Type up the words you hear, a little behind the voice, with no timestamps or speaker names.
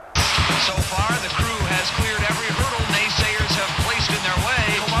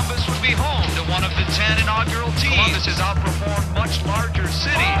inaugural team. Columbus has outperformed much larger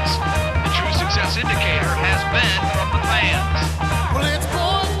cities. The true success indicator has been from the fans. Well, it's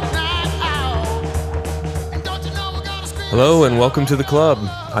boys night out. And don't you know we're gonna scream. Hello and welcome to the club.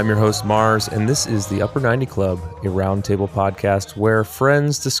 I'm your host Mars, and this is the Upper 90 Club, a roundtable podcast where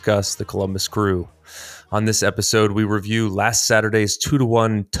friends discuss the Columbus Crew. On this episode, we review last Saturday's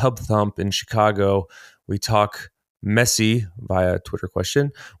 2-1 tub thump in Chicago. We talk Messi via Twitter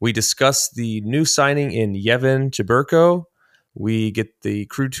question. We discuss the new signing in Yevon Cheburko. We get the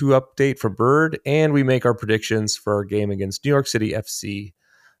Crew 2 update from Bird, and we make our predictions for our game against New York City FC.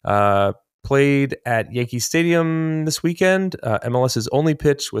 Played at Yankee Stadium this weekend. MLS's only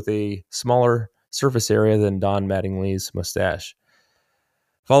pitch with a smaller surface area than Don Mattingly's mustache.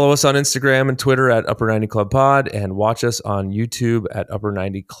 Follow us on Instagram and Twitter at Upper 90 Club Pod, and watch us on YouTube at Upper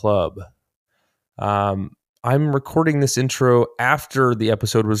 90 Club. I'm recording this intro after the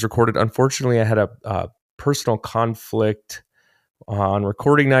episode was recorded. Unfortunately, I had a personal conflict on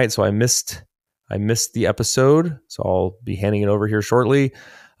recording night, so I missed the episode. So I'll be handing it over here shortly.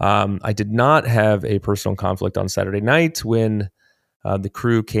 I did not have a personal conflict on Saturday night when the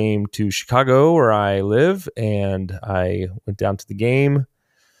Crew came to Chicago, where I live, and I went down to the game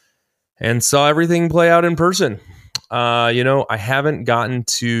and saw everything play out in person. I haven't gotten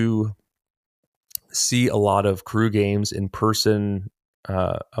to see a lot of Crew games in person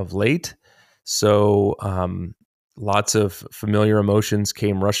of late. So lots of familiar emotions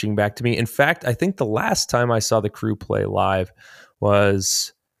came rushing back to me. In fact, I think the last time I saw the Crew play live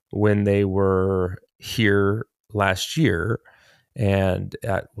was when they were here last year. And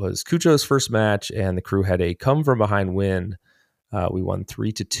that was Cucho's first match, and the Crew had a come from behind win. We won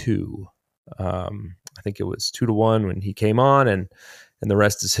 3-2. I think it was 2-1 when he came on, and the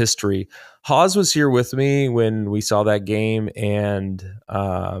rest is history. Hawes was here with me when we saw that game, and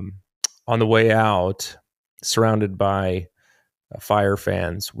on the way out, surrounded by Fire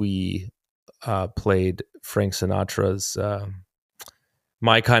fans, we played Frank Sinatra's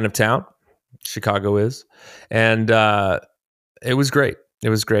My Kind of Town, Chicago is, and it was great. It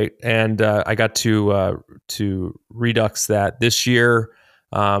was great, and I got to redux that this year.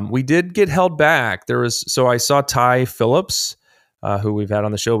 We did get held back. So I saw Ty Phillips, who we've had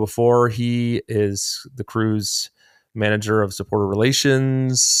on the show before. He is the Crew's manager of supporter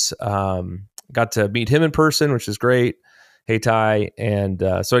relations. Got to meet him in person, which is great. Hey, Ty. And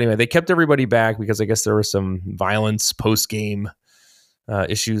so anyway, they kept everybody back because I guess there was some violence post-game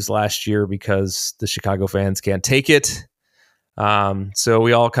issues last year because the Chicago fans can't take it. So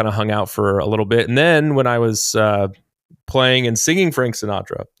we all kind of hung out for a little bit. And then when I was playing and singing Frank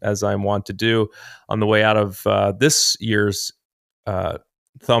Sinatra, as I'm wont to do on the way out of this year's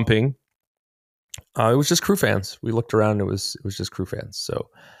thumping, it was just Crew fans. We looked around, it was just Crew fans. So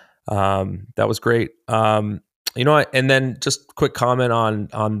that was great. And then just quick comment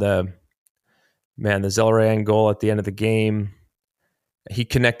on the Zelarayan goal at the end of the game. He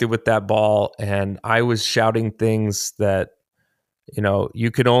connected with that ball, and I was shouting things that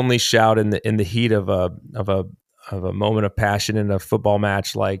you could only shout in the heat of a moment of passion in a football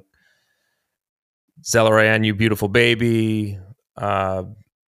match, like Zelarayan, you beautiful baby. How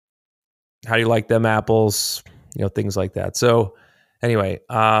do you like them apples? Things like that. So anyway,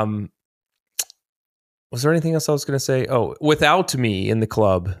 was there anything else I was going to say? Oh, without me in the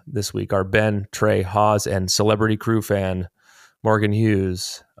club this week are Ben, Trey, Hawes, and celebrity Crew fan Morgan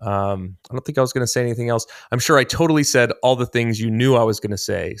Hughes. I don't think I was going to say anything else. I'm sure I totally said all the things you knew I was going to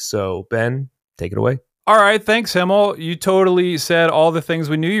say. So Ben, take it away. All right. Thanks, Himmel. You totally said all the things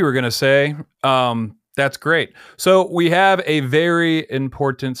we knew you were going to say. That's great. So we have a very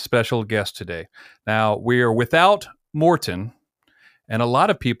important special guest today. Now, we are without Morton, and a lot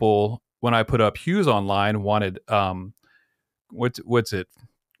of people, when I put up Hughes online, wanted what's it?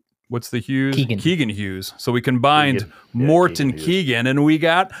 What's the Hughes? Keegan Hughes. So we combined Morton Keegan, and we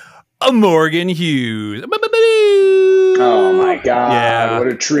got a Morgan Hughes. Oh my God. Yeah. What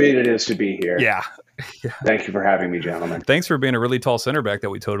a treat it is to be here. Yeah. Thank you for having me, gentlemen. Thanks for being a really tall center back that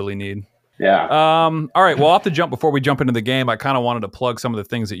we totally need. Yeah. All right. Well, off the jump, before we jump into the game, I kind of wanted to plug some of the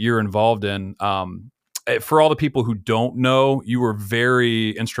things that you're involved in. For all the people who don't know, you were very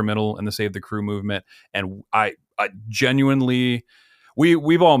instrumental in the Save the Crew movement. And I genuinely,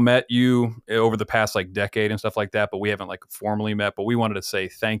 we've all met you over the past decade and stuff like that, but we haven't formally met. But we wanted to say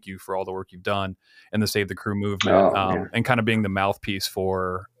thank you for all the work you've done in the Save the Crew movement, and kind of being the mouthpiece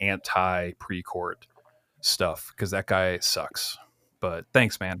for anti-pre-court stuff, because that guy sucks. But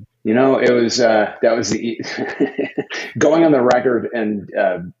thanks, man. It was that was the going on the record and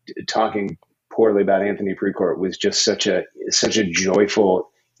talking poorly about Anthony Precourt was just such a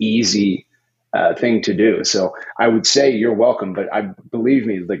joyful, easy thing to do. So I would say you're welcome, but believe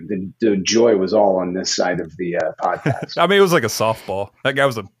me, like the joy was all on this side of the podcast. I mean, it was like a softball. That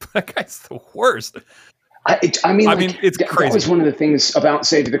guy's the worst. I mean, it's crazy. That was one of the things about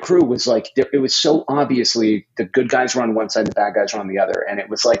Save the Crew was like, it was so obviously the good guys were on one side, the bad guys were on the other. And it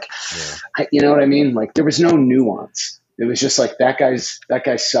was like, you know what I mean? Like there was no nuance. It was just like, that guy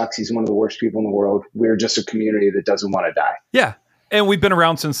sucks. He's one of the worst people in the world. We're just a community that doesn't want to die. Yeah. And we've been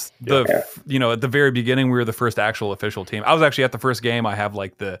around since at the very beginning. We were the first actual official team. I was actually at the first game. I have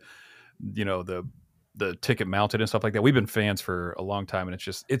like the ticket mounted and stuff like that. We've been fans for a long time, and it's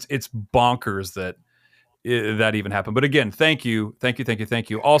just it's bonkers that even happened. But again, thank you.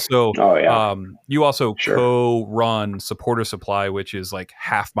 Also, you also co-run Supporter Supply, which is like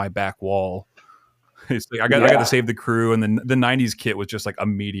half my back wall. It's like I got to Save the Crew, and then the '90s kit was just like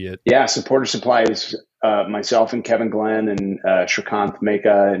immediate. Yeah, Supporter Supply is myself and Kevin Glenn and Shrikant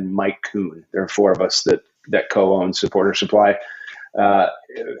Meka and Mike Kuhn. There are four of us that co-own Supporter Supply. I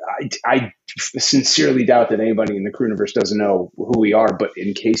sincerely doubt that anybody in the Crew universe doesn't know who we are, but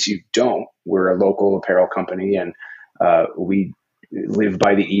in case you don't, we're a local apparel company, and we live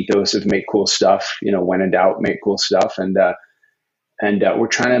by the ethos of make cool stuff. When in doubt, make cool stuff, and we're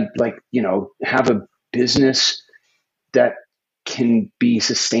trying to have a business that can be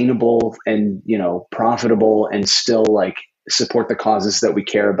sustainable and profitable and still support the causes that we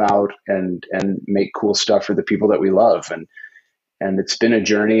care about and make cool stuff for the people that we love. And it's been a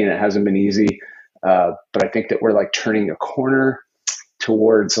journey, and it hasn't been easy. But I think that we're turning a corner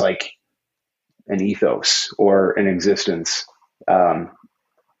towards an ethos or an existence.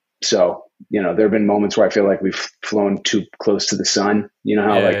 So, there have been moments where I feel like we've flown too close to the sun. You know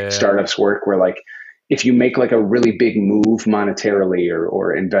how startups work, where if you make a really big move monetarily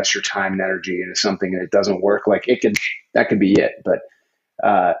or invest your time and energy into something and it doesn't work, that could be it. But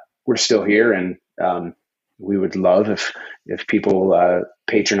we're still here, and we would love if people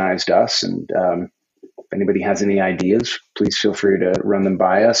patronized us. And if anybody has any ideas, please feel free to run them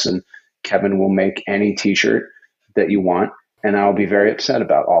by us. And Kevin will make any t-shirt that you want. And I'll be very upset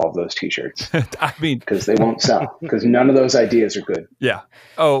about all of those t-shirts. I mean, because they won't sell, because none of those ideas are good. Yeah.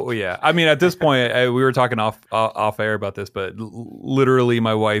 Oh, yeah. I mean, at this point, we were talking off air about this, but literally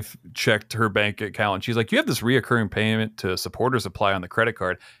my wife checked her bank account and she's like, you have this reoccurring payment to Supporter Supply on the credit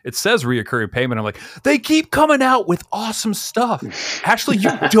card. It says reoccurring payment. I'm like, they keep coming out with awesome stuff. Actually,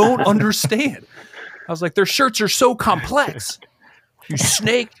 you don't understand. I was like, their shirts are so complex. You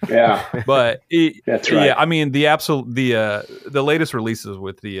snake. Yeah. But that's right. Yeah, I mean the latest releases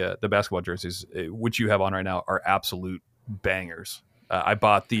with the basketball jerseys, which you have on right now, are absolute bangers. I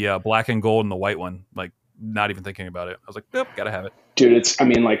bought the black and gold and the white one, not even thinking about it. I was like, nope, gotta have it. Dude,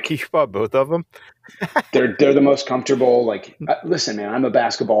 you bought both of them? they're the most comfortable. Listen, man, I'm a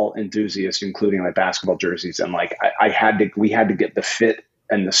basketball enthusiast, including basketball jerseys. And we had to get the fit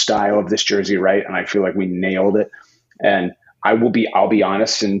and the style of this jersey right. And I feel like we nailed it. And I'll be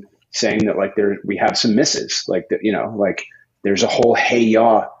honest in saying that we have some misses, there's a whole hey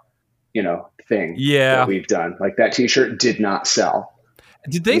ya, thing that we've done. That t-shirt did not sell.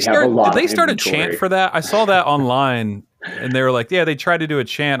 Did they start a chant for that? I saw that online and they were like, yeah, they tried to do a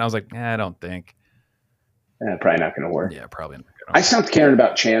chant. I was like, I don't think. Probably not going to work. Yeah, probably not. I stopped caring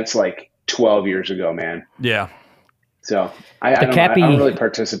about chants 12 years ago, man. Yeah. So I don't really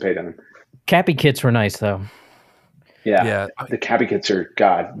participate in them. Cappy kits were nice though. Yeah. The Cappy kits are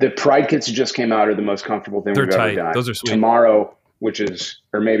God. The Pride kits that just came out are the most comfortable thing we've ever done. Those are sweet. Tomorrow,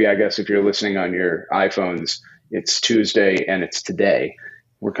 or maybe I guess if you're listening on your iPhones, it's Tuesday and it's today.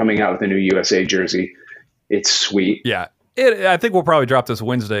 We're coming out with a new USA jersey. It's sweet. Yeah. I think we'll probably drop this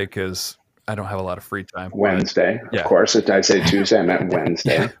Wednesday because I don't have a lot of free time. Wednesday, of course. If I say Tuesday, I meant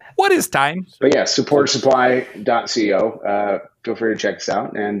Wednesday. Yeah. What is time? But yeah, supportersupply.co. Feel free to check us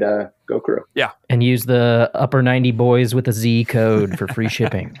out and go Crew. Yeah. And use the Upper 90 Boys with a Z code for free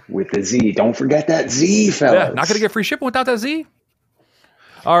shipping. With the Z. Don't forget that Z, fellas. Yeah, not going to get free shipping without that Z.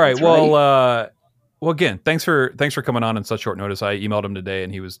 All right. That's well, right. Well, again, thanks for coming on such short notice. I emailed him today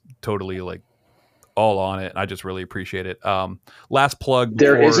and he was totally all on it. I just really appreciate it. Last plug.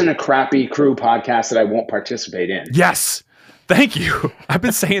 There isn't a crappy Crew podcast that I won't participate in. Yes. Thank you. I've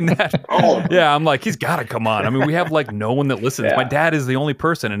been saying that. Yeah, I'm like, he's got to come on. I mean, we have no one that listens. Yeah. My dad is the only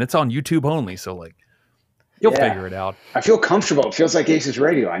person, and it's on YouTube only. So you'll figure it out. I feel comfortable. It feels like Aces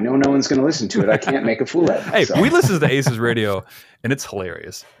Radio. I know no one's going to listen to it. I can't make a fool of it. Hey, we listen to Aces Radio, and it's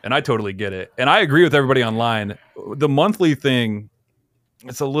hilarious. And I totally get it. And I agree with everybody online. The monthly thing,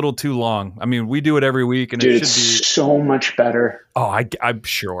 it's a little too long. I mean, we do it every week, and Dude, it should be so much better. Oh, I'm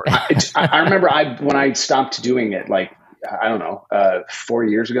sure. I remember when I stopped doing it, I don't know, 4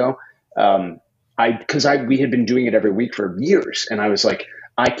 years ago, we had been doing it every week for years, and I was like,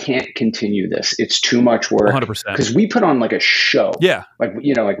 I can't continue this. It's too much work. 100%. Because we put on like a show. Yeah. Like,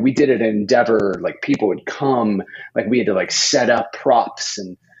 like we did it at Endeavor, like people would come, like we had to like set up props,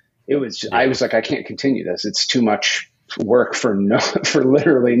 and it was, I was like, I can't continue this. It's too much work for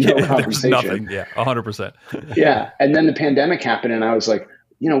literally no compensation. Nothing. Yeah. 100%. Yeah. And then the pandemic happened, and I was like,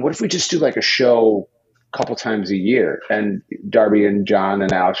 what if we just do like a show a couple times a year? And Darby and John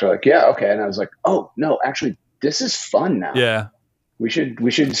and Alex were like, yeah, okay. And I was like, oh no, actually this is fun now. Yeah. We should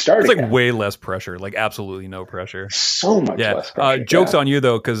start. It's again. like way less pressure, like absolutely no pressure. So much less pressure. Joke's on you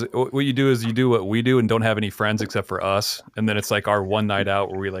though, because what you do is you do what we do and don't have any friends except for us, and then it's like our one night out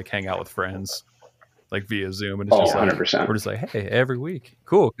where we like hang out with friends, like via Zoom, and it's just 100%. Like, we're just like, hey, every week,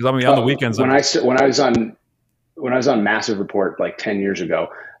 cool. Because I mean, on the weekends, when I was on Massive Report like 10 years ago,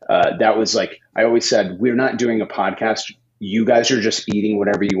 that was like, I always said, we're not doing a podcast. You guys are just eating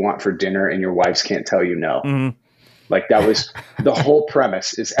whatever you want for dinner, and your wives can't tell you no. Mm-hmm. Like that was the whole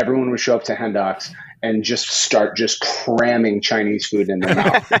premise, is everyone would show up to Hen Docs and just start just cramming Chinese food in their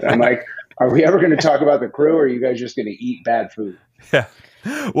mouth. And I'm like, are we ever going to talk about the crew, or are you guys just going to eat bad food? Yeah.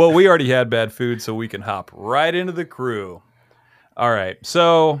 Well, we already had bad food, so we can hop right into the crew. All right.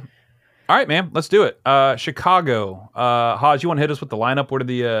 So, all right, man, let's do it. Chicago. Haz, you want to hit us with the lineup? What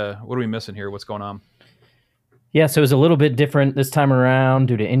are we missing here? What's going on? Yeah, so it was a little bit different this time around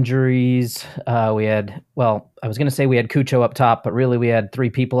due to injuries. I was going to say we had Cucho up top, but really we had three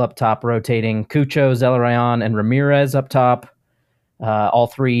people up top rotating. Cucho, Zelarayan, and Ramirez up top. All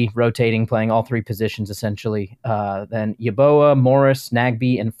three rotating, playing all three positions essentially. Then Yeboah, Morris,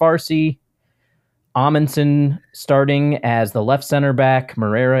 Nagbe, and Farsi. Amundsen starting as the left center back,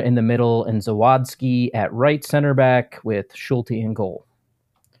 Moreira in the middle, and Zawadzki at right center back with Schulte in goal.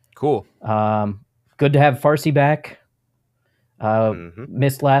 Cool. Good to have Farsi back.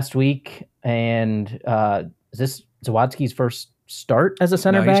 Missed last week, and is this Zawadzki's first start as a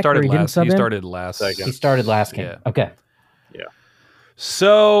center back? He started last. He started last game. Yeah. Okay. Yeah.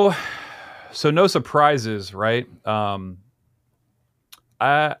 So no surprises, right?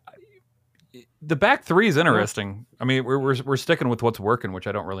 The back three is interesting. I mean, we're sticking with what's working, which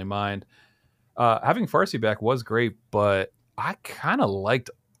I don't really mind. Having Farsi back was great, but I kind of liked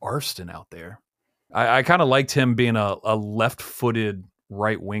Arston out there. I kind of liked him being a left-footed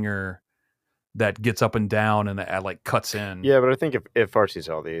right winger that gets up and down and like cuts in. Yeah, but I think if Farsi's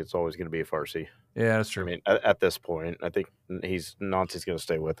healthy, it's always going to be a Farsi. Yeah, that's true. I mean, at this point, I think Nancy's going to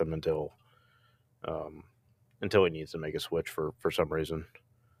stay with him until he needs to make a switch for some reason.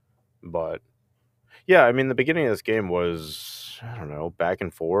 But yeah, I mean, the beginning of this game was, I don't know, back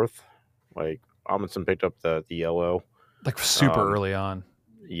and forth. Like Amundsen picked up the yellow, like super early on.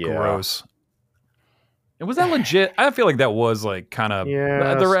 Yeah, gross. And was that legit? I feel like that was like kind of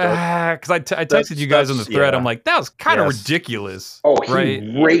because I texted you guys on the thread. I'm like, that was kind of ridiculous. Oh,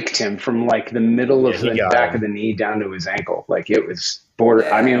 he raked him from like the middle of the back of the knee down to his ankle. Like it was border.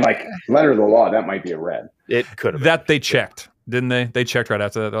 I mean, like letter of the law, that might be a red. It could have. That they checked, didn't they? They checked right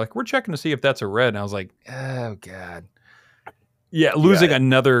after that. They're like, we're checking to see if that's a red. And I was like, oh god. Yeah, losing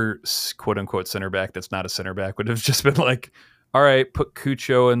another quote unquote center back that's not a center back would have just been like, all right, put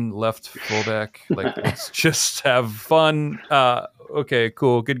Cucho in left fullback. Like, let's just have fun. Okay,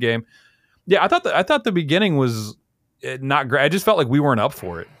 cool, good game. Yeah, I thought the beginning was not great. I just felt like we weren't up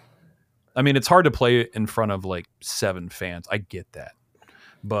for it. I mean, it's hard to play in front of like 7 fans. I get that,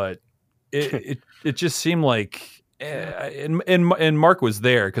 but it just seemed like, and Mark was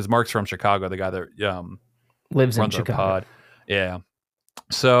there because Mark's from Chicago, the guy that lives in runs our Chicago. pod. Yeah,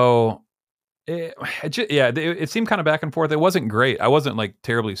 so. It seemed kind of back and forth. It wasn't great. I wasn't like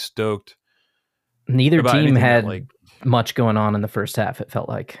terribly stoked. Neither team had much going on in the first half, it felt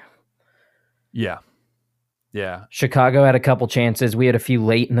like. Yeah. Chicago had a couple chances. We had a few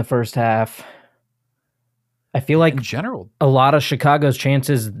late in the first half. I feel like in general, a lot of Chicago's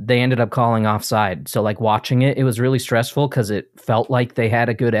chances, they ended up calling offside. So like watching it was really stressful because it felt like they had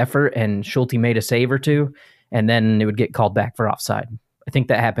a good effort and Schulte made a save or two, and then it would get called back for offside. I think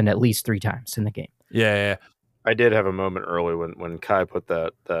that happened at least 3 times in the game. Yeah. I did have a moment early when Kai put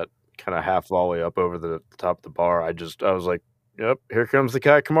that kind of half volley up over the top of the bar. I was like, yep, here comes the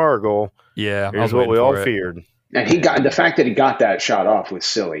Kai Kamara goal. Yeah. Here's what we all feared. And the fact that he got that shot off was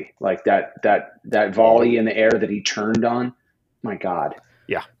silly. Like that volley in the air that he turned on. My God.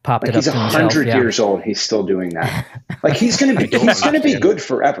 Yeah. Popped like it up. He's 100 years old. He's still doing that. Like he's going to be good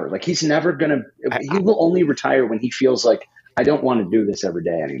forever. Like he will only retire when he feels like, I don't want to do this every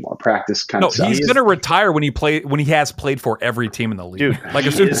day anymore. Practice kind of sucks. He's going to retire when he has played for every team in the league. Dude, like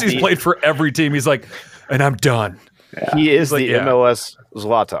as soon as he's played for every team, he's like, and I'm done. He is like, the MLS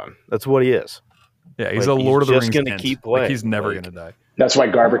Zlatan. That's what he is. Yeah, he's a Lord of the Rings. He's just going to keep playing. Like, he's never going to die. That's why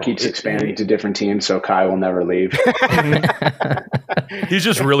Garber keeps expanding to different teams, so Kai will never leave. He's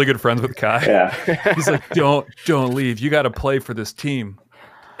just really good friends with Kai. Yeah. He's like, don't leave. You got to play for this team.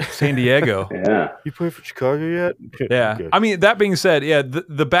 San Diego. Yeah. You play for Chicago yet? Yeah. Good. I mean, that being said,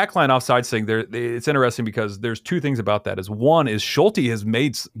 the backline offsides thing there, it's interesting because there's two things about that. One is Schulte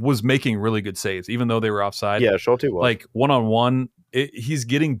was making really good saves, even though they were offside. Yeah, Schulte was. Like one-on-one, he's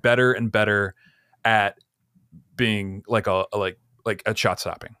getting better and better at being like a shot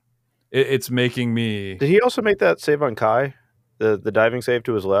stopping. It's making me. Did he also make that save on Kai? The diving save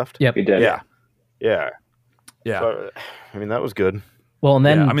to his left? Yep. He did. Yeah. So, I mean, that was good. Well, and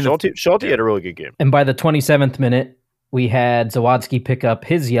then I mean, Schulte had a really good game. And by the 27th minute, we had Zawadzki pick up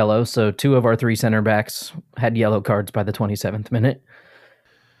his yellow. So 2 of our 3 center backs had yellow cards by the 27th minute.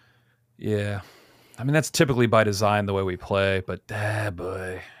 Yeah. I mean, that's typically by design the way we play, but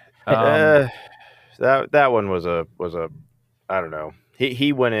boy. That one was a I don't know.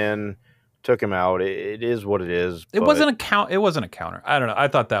 He went in, took him out. It is what it is. It wasn't a counter. I don't know. I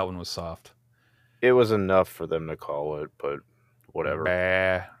thought that one was soft. It was enough for them to call it, but whatever.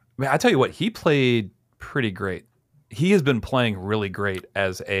 I mean, I tell you what, he played pretty great. He has been playing really great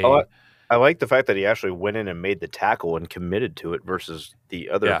as a. I like the fact that he actually went in and made the tackle and committed to it versus the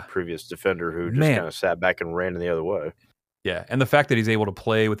other previous defender who just kind of sat back and ran in the other way. Yeah, and the fact that he's able to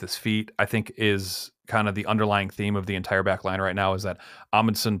play with his feet, I think, is kind of the underlying theme of the entire back line right now, is that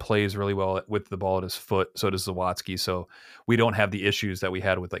Amundsen plays really well with the ball at his foot, so does Zawadzki, so we don't have the issues that we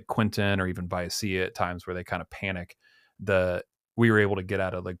had with like Quinton or even Biasia at times where they kind of panic. We were able to get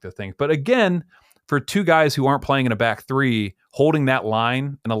out of like the thing. But again, for 2 guys who aren't playing in a back 3, holding that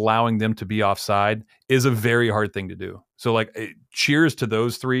line and allowing them to be offside is a very hard thing to do. So like, cheers to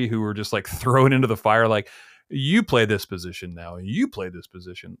those 3 who were just like thrown into the fire, like, you play this position now, you play this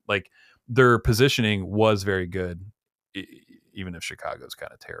position. Like, their positioning was very good, even if Chicago's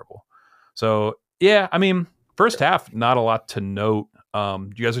kind of terrible. So yeah, I mean, first half, not a lot to note. Do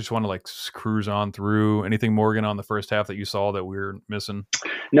you guys just want to like cruise on through anything, Morgan, on the first half that you saw that we were missing?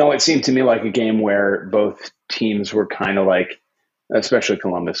 No, it seemed to me like a game where both teams were kind of like, especially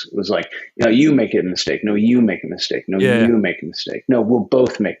Columbus, was like, you make a mistake. No, you make a mistake. No, you make a mistake. No, we'll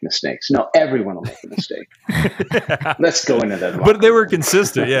both make mistakes. No, everyone will make a mistake. Let's go into that. But they were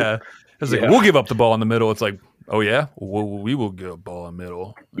consistent. Yeah. It was like, we'll give up the ball in the middle. It's like, oh yeah, we will give up ball in the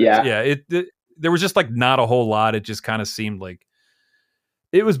middle. Yeah. Yeah. There was just like not a whole lot. It just kind of seemed like,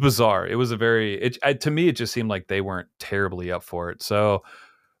 it was bizarre. It was to me, it just seemed like they weren't terribly up for it. So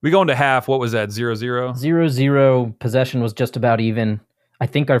we go into half. What was that? 0-0? 0-0. Possession was just about even. I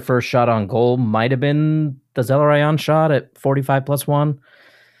think our first shot on goal might have been the Zelarayan shot at 45+1.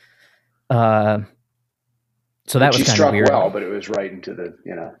 So that was kind of weird. Well, but it was right into the,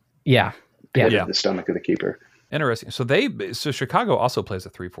 the stomach of the keeper. Interesting. So Chicago also plays a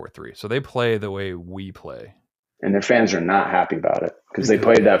 3-4-3. So they play the way we play. And their fans are not happy about it because they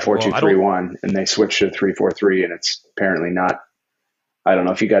played that 4-2-3-1 and they switched to 3-4-3, and it's apparently not. I don't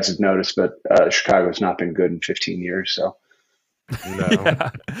know if you guys have noticed, but Chicago's not been good in 15 years. So no. Yeah.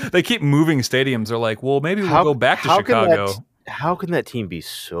 They keep moving stadiums. They're like, well, maybe we'll go back to Chicago. How can that team be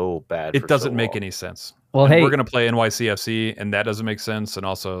so bad? It doesn't make any sense. Well, we're going to play NYCFC, and that doesn't make sense. And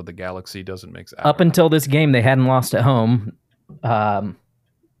also, the Galaxy doesn't make sense. Up until this game, they hadn't lost at home.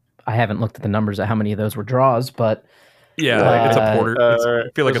 I haven't looked at the numbers of how many of those were draws, but it's a Porter. I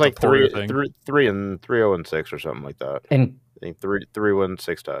feel like it's like a Porter thing. 3-0-6 or something like that. And I think 3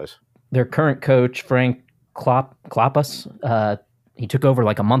 6 ties. Their current coach, Frank Kloppas, he took over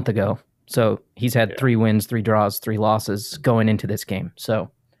like a month ago, so he's had 3 wins, 3 draws, 3 losses going into this game.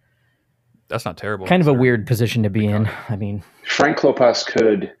 So that's not terrible. Kind of a weird position to be in. I mean, Frank Kloppas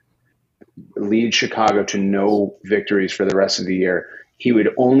could lead Chicago to no victories for the rest of the year. He would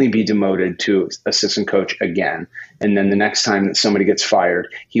only be demoted to assistant coach again. And then the next time that somebody gets fired,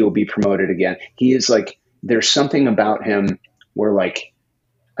 he will be promoted again. He is like, there's something about him where like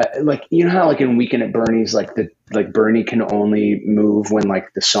how like in Weekend at Bernie's, like Bernie can only move when like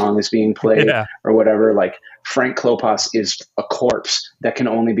the song is being played or whatever. Like Frank Kloppas is a corpse that can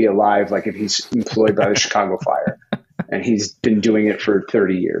only be alive like if he's employed by the Chicago Fire. And he's been doing it for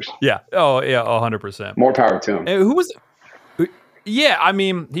 30 years. Yeah. Oh yeah. 100%. More power to him. Who was? Yeah, I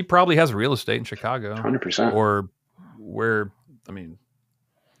mean, he probably has real estate in Chicago. 100%. Or where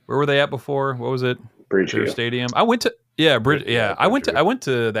were they at before? What was it? Bridgeview Stadium. I went to Bridge. Yeah, I went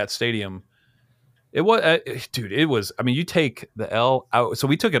to that stadium. It was, dude. It was. I mean, you take the L out. So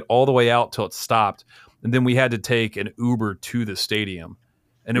we took it all the way out till it stopped, and then we had to take an Uber to the stadium,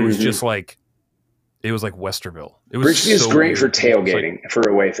 and it was just like It was like Westerville. It was Bridgeview is so great for weird. It was like- tailgating for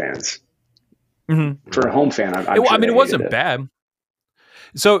away fans. Mhm. For a home fan, I'm Well, sure I mean, they it wasn't hated bad.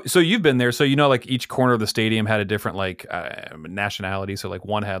 So you've been there, so you know, like each corner of the stadium had a different like nationality. So like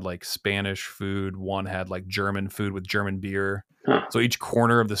one had like Spanish food, one had like German food with German beer. Huh. So each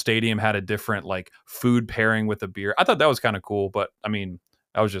corner of the stadium had a different like food pairing with a beer. I thought that was kind of cool, but I mean,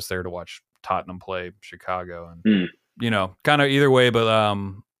 I was just there to watch Tottenham play Chicago, and you know, kind of either way. But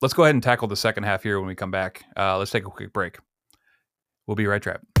let's go ahead and tackle the second half here when we come back. Let's take a quick break. We'll be right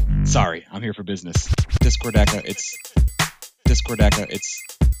back. Sorry, I'm here for business. Discord Echo, it's Discord Echo, it's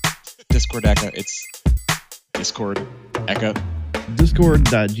Discord Echo, it's Discord Echo.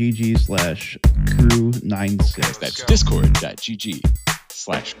 Discord.gg/crew96. That's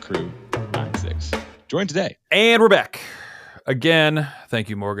discord.gg/crew96. Join today. And we're back. Again, thank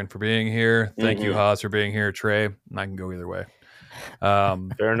you, Morgan, for being here. Thank you, Haas, for being here. Trey, I can go either way.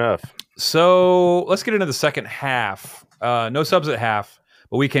 Fair enough. So let's get into the second half. No subs at half,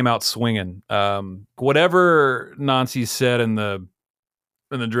 but we came out swinging. Whatever Nancy said in the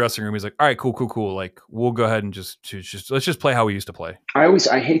dressing room, he's like, "All right, cool. Like, we'll go ahead and just let's just play how we used to play."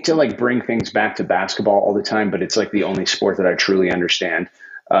 I hate to like bring things back to basketball all the time, but it's like the only sport that I truly understand.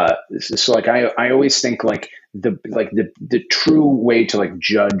 So like I always think like the true way to like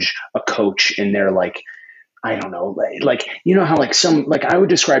judge a coach in their like, I don't know, like you know how like some like I would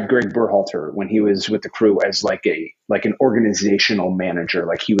describe Greg Berhalter when he was with the Crew as like an organizational manager.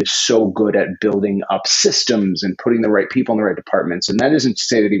 Like he was so good at building up systems and putting the right people in the right departments. And that isn't to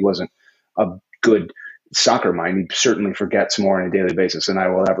say that he wasn't a good soccer mind. He certainly forgets more on a daily basis than I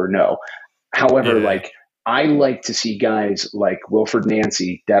will ever know. However, like I like to see guys like Wilfred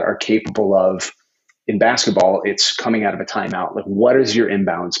Nancy that are capable of, in basketball, it's coming out of a timeout. Like, what is your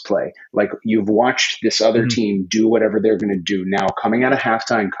inbounds play? Like, you've watched this other team do whatever they're going to do. Now, coming out of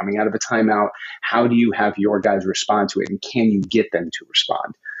halftime, coming out of a timeout, how do you have your guys respond to it? And can you get them to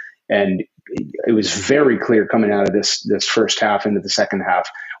respond? And it was very clear coming out of this first half into the second half,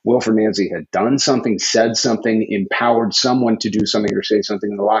 Wilfred Nancy had done something, said something, empowered someone to do something or say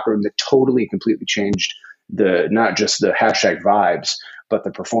something in the locker room that totally, completely changed not just the hashtag vibes, but the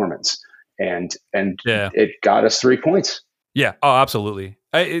performance. And it got us 3 points. Yeah. Oh, absolutely.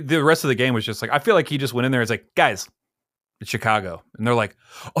 The rest of the game was just like, I feel like he just went in there. It's like, guys, it's Chicago. And they're like,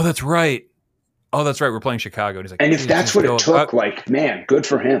 oh, that's right. We're playing Chicago. And he's like, and if that's what it took, like, man, good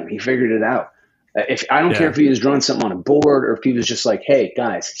for him. He figured it out. If I don't care if he was drawing something on a board or if he was just like, hey,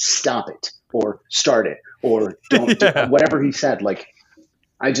 guys, stop it or start it or don't do whatever he said. Like,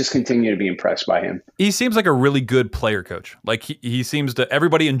 I just continue to be impressed by him. He seems like a really good player coach. Like he seems to,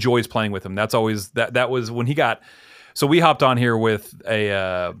 everybody enjoys playing with him. That's always that was when he got, so we hopped on here with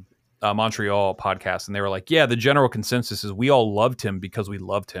a Montreal podcast and they were like, yeah, the general consensus is we all loved him because we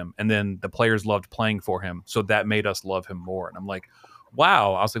loved him. And then the players loved playing for him. So that made us love him more. And I'm like,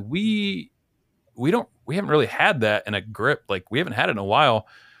 wow. I was like, we haven't really had that in a grip. Like we haven't had it in a while.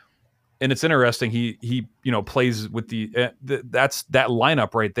 And it's interesting. He plays with that's that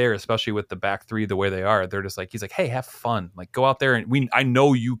lineup right there, especially with the back three the way they are. They're just like, he's like, hey, have fun, like go out there and I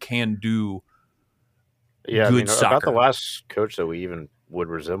know you can do. Yeah, good soccer. About the last coach that we even would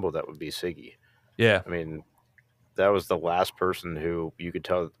resemble that would be Siggy. Yeah, I mean, that was the last person who you could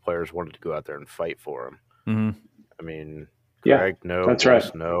tell that the players wanted to go out there and fight for him. Mm-hmm. I mean, Greg, no, that's Wes,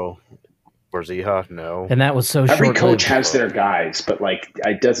 right. no. Berziha, no. And that was so short. Every coach has their guys, but like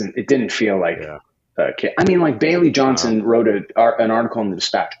it didn't feel like. I mean, like Bailey Johnson wrote an article in the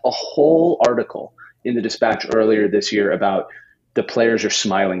Dispatch, a whole article in the Dispatch earlier this year about the players are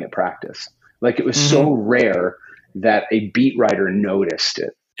smiling at practice. Like it was so rare that a beat writer noticed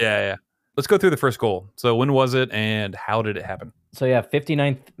it. Yeah. Let's go through the first goal. So when was it and how did it happen? So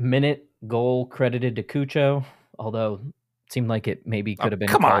 59th minute goal credited to Cucho, although it seemed like it maybe could have been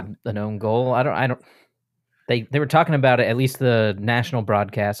called an own goal. I don't. They were talking about it, at least the national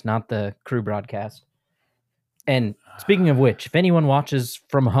broadcast, not the Crew broadcast. And speaking of which, if anyone watches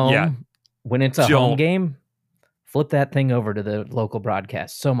from home when it's a home game, flip that thing over to the local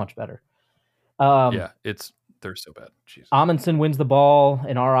broadcast. So much better. They're so bad. Jesus. Amundsen wins the ball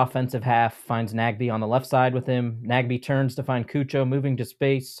in our offensive half, finds Nagbe on the left side with him. Nagbe turns to find Cucho moving to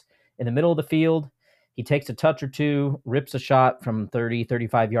space in the middle of the field. He takes a touch or two, rips a shot from 30,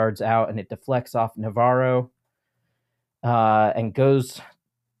 35 yards out, and it deflects off Navarro and goes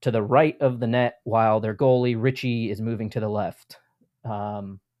to the right of the net while their goalie, Richie, is moving to the left,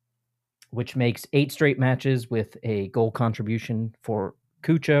 which makes 8 straight matches with a goal contribution for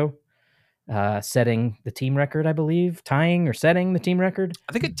Cucho. Setting the team record, I believe. Tying or setting the team record?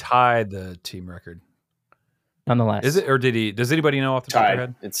 I think it tied the team record. nonetheless. Is it, or does anybody know off the top of their Tied.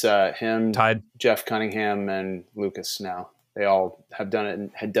 head? It's him, Tied. Jeff Cunningham, and Lucas now. They all have done it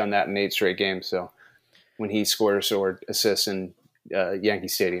and had done that in 8 straight games. So when he scores or assists in Yankee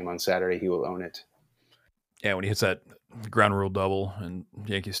Stadium on Saturday, he will own it. Yeah, when he hits that ground rule double in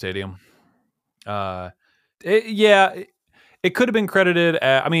Yankee Stadium. It could have been credited.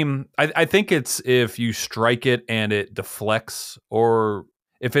 I think it's if you strike it and it deflects, or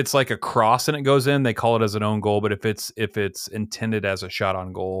if it's like a cross and it goes in, they call it as an own goal. But if it's intended as a shot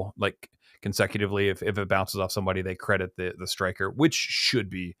on goal, like consecutively, if it bounces off somebody, they credit the striker, which should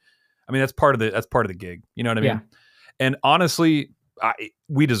be. I mean, that's part of the gig. You know what I mean? And honestly,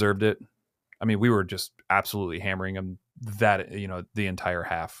 we deserved it. I mean, we were just absolutely hammering them the entire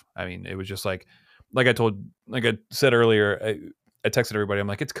half. I mean, it was just like I said earlier, I texted everybody. I'm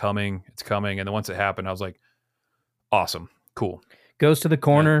like, it's coming. And then once it happened, I was like, awesome, cool. Goes to the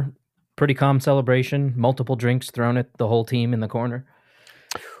corner, pretty calm celebration, multiple drinks thrown at the whole team in the corner.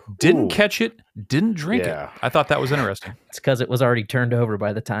 Didn't catch it, didn't drink it. I thought that was interesting. It's because it was already turned over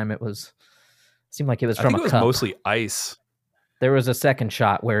by the time seemed like it was from a cup. It was mostly ice. There was a second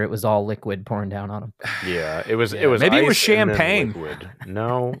shot where it was all liquid pouring down on him. Yeah, it was. It was maybe ice it was champagne.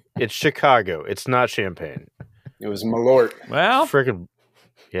 No, it's Chicago. It's not champagne. It was Malort. Well, freaking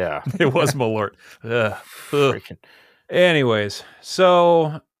yeah, it was Malort. Freaking. Anyways,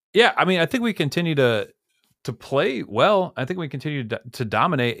 so yeah, I mean, I think we continue to play well. I think we continue to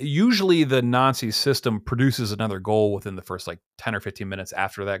dominate. Usually, the Nazi system produces another goal within the first like 10 or 15 minutes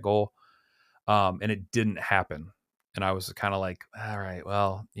after that goal, and it didn't happen. And I was kind of like, all right,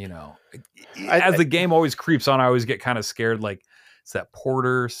 well, as the game always creeps on, I always get kind of scared. Like it's that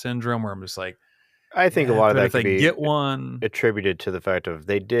Porter syndrome where I'm just like, I think a lot of that could be get one attributed to the fact of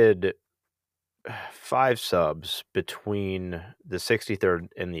they did 5 subs between the 63rd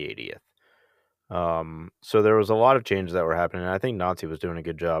and the 80th. So there was a lot of changes that were happening. And I think Nazi was doing a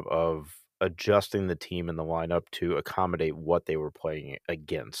good job of adjusting the team and the lineup to accommodate what they were playing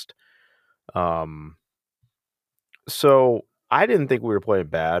against. So I didn't think we were playing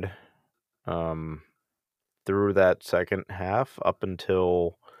bad through that second half up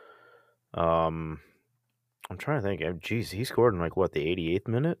until I'm trying to think. Geez, he scored in like what, the 88th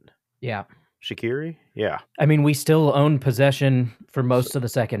minute? Yeah. Shaqiri? Yeah. I mean, we still owned possession for most of the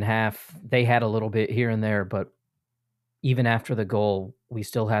second half. They had a little bit here and there, but even after the goal, we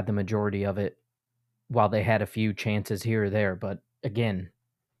still had the majority of it while they had a few chances here or there. But again,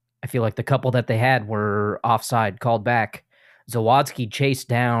 I feel like the couple that they had were offside, called back. Zawadzki chased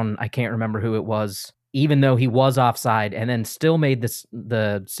down, I can't remember who it was, even though he was offside, and then still made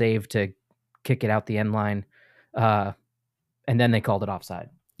the save to kick it out the end line. And then they called it offside.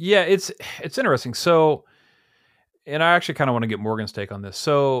 Yeah, it's interesting. So, and I actually kind of want to get Morgan's take on this.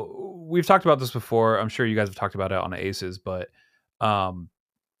 So we've talked about this before. I'm sure you guys have talked about it on Aces, but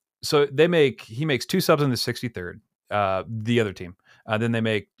so he makes 2 subs in the 63rd, the other team. Then they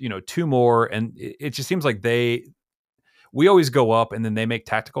make 2 more, and it just seems like we always go up, and then they make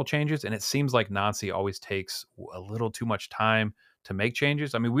tactical changes, and it seems like Nazi always takes a little too much time to make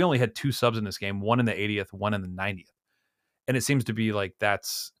changes. I mean, we only had 2 subs in this game, one in the 80th, one in the 90th, and it seems to be like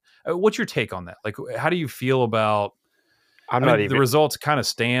that's. What's your take on that? Like, how do you feel about? The results kind of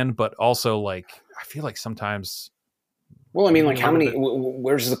stand, but also like I feel like sometimes. Well, I mean, like how many?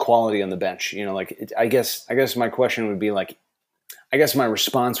 Where's the quality on the bench? I guess my question would be like. I guess my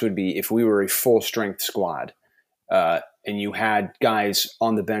response would be if we were a full strength squad and you had guys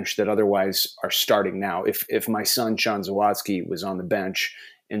on the bench that otherwise are starting now. If my son, Sean Zawadzki, was on the bench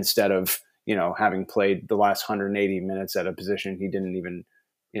instead of, having played the last 180 minutes at a position he didn't even,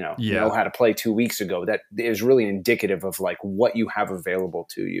 know how to play 2 weeks ago, that is really indicative of like what you have available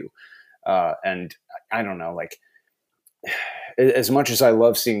to you. And I don't know, like as much as I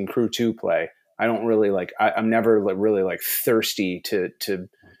love seeing Crew 2 play, I don't really like. I'm never really like thirsty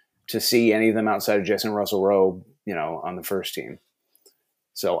to see any of them outside of Jason Russell Rowe, on the first team.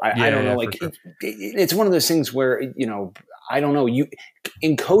 So I don't know. Like sure. It's one of those things where I don't know. You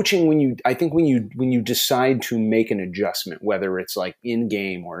in coaching when you decide to make an adjustment, whether it's like in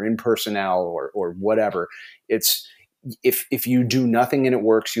game or in personnel or whatever, it's if you do nothing and it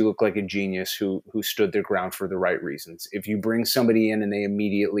works, you look like a genius who stood their ground for the right reasons. If you bring somebody in and they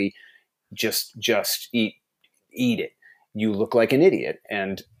immediately just eat it, you look like an idiot.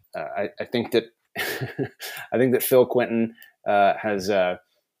 And I think that I think that Phil Quinton has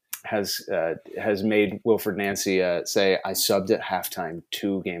made Wilfred Nancy say, "I subbed at halftime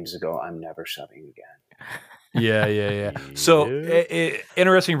 2 games ago. I'm never subbing again." Yeah. So Yeah.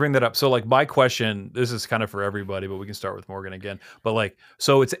 interesting you bring that up. So like my question, this is kind of for everybody, but we can start with Morgan again. But like,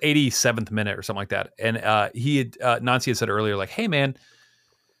 so it's 87th minute or something like that. And Nancy had said earlier, like, hey man,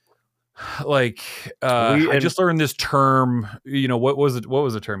 like I just learned this term, what was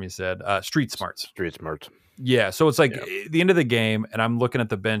the term he said? Street smarts. Street smarts. Yeah. So it's like the end of the game, and I'm looking at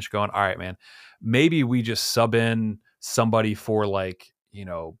the bench going, all right, man, maybe we just sub in somebody for like,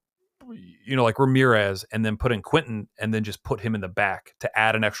 like Ramirez, and then put in Quentin, and then just put him in the back to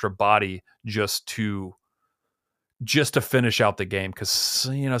add an extra body just to finish out the game. Because,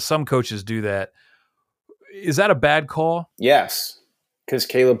 some coaches do that. Is that a bad call? Yes. Because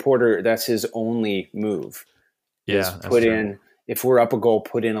Caleb Porter, that's his only move. Yeah. Put in, if we're up a goal,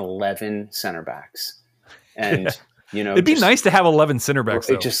 put in 11 center backs. And, it'd be nice to have 11 center backs.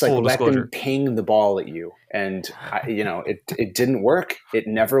 Though, just like let them ping the ball at you. And, it didn't work. It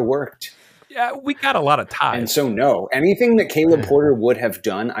never worked. Yeah, we got a lot of ties. And so, no, anything that Caleb Porter would have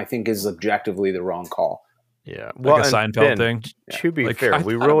done, I think is objectively the wrong call. Yeah. Like a Seinfeld thing. To be fair,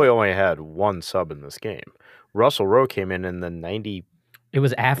 we really only had one sub in this game. Russell Rowe came in the 90. It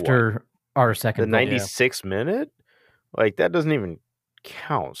was after our second. The 96th minute? Like, that doesn't even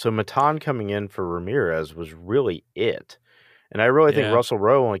count. So Matan coming in for Ramirez was really it. And I really think Russell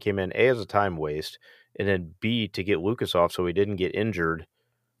Rowe only came in, A, as a time waste, and then B, to get Lucas off so he didn't get injured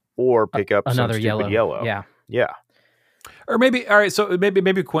or pick up another some stupid yellow. Yeah. Or maybe, all right, so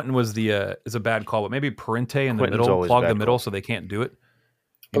maybe Quentin was is a bad call, but maybe Parente in the middle, clog the middle so they can't do it.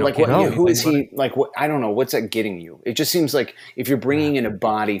 But who is he? Like, what? I don't know. What's that getting you? It just seems like if you're bringing in a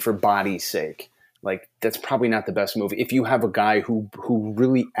body for body's sake, like that's probably not the best move. If you have a guy who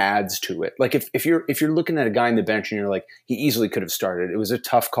really adds to it, like if you're looking at a guy in the bench and you're like, he easily could have started. It was a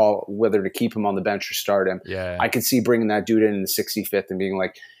tough call whether to keep him on the bench or start him. Yeah, I could see bringing that dude in the 65th and being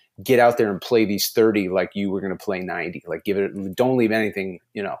like, get out there and play these 30 like you were going to play 90. Like don't leave anything.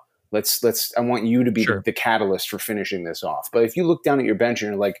 Let's. I want you to be the catalyst for finishing this off. But if you look down at your bench and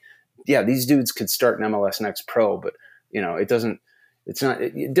you're like, yeah, these dudes could start in MLS Next Pro, but it doesn't. It's not.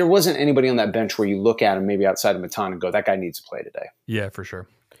 There wasn't anybody on that bench where you look at him maybe outside of Matan and go, that guy needs to play today. Yeah, for sure.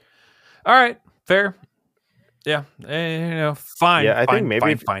 All right, fair. Yeah, fine. Yeah, I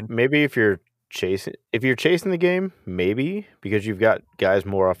think fine. Maybe if you're chasing the game, maybe because you've got guys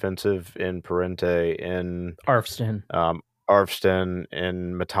more offensive in Parente and Arfston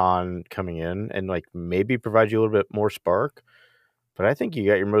and Matan coming in and like maybe provide you a little bit more spark. But I think you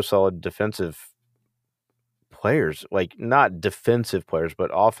got your most solid defensive players, like not defensive players,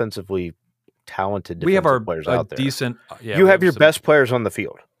 but offensively talented defensive we have our players out there. Decent. Yeah, you have your best players on the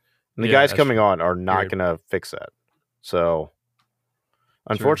field. And the guys coming on are not Period. going to fix that. So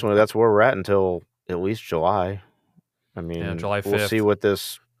unfortunately, that's where we're at until at least July. I mean, July 5th. We'll see what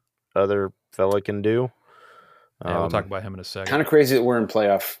this other fella can do. Yeah, we'll talk about him in a second. Kind of crazy that we're in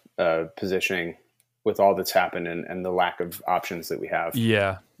playoff positioning with all that's happened and the lack of options that we have.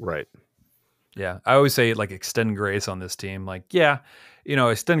 Yeah. Right. Yeah. I always say like extend grace on this team. Like,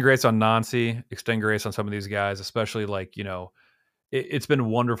 extend grace on Nancy, extend grace on some of these guys, especially like, it's been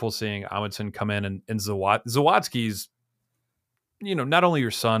wonderful seeing Amundsen come in and Zawadzki's, not only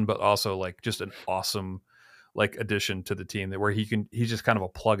your son, but also like just an awesome like addition to the team that where he's just kind of a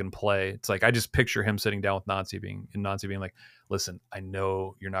plug and play. It's like, I just picture him sitting down with Nancy being like, listen, I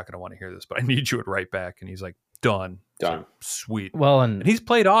know you're not going to want to hear this, but I need you at right back. And he's like, done. Like, sweet. Well, and he's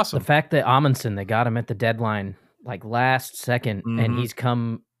played awesome. The fact that Amundsen, they got him at the deadline, like last second, and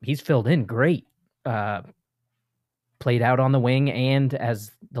he's filled in great. Played out on the wing and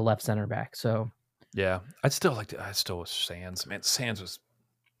as the left center back. So yeah, I still was Sands, man.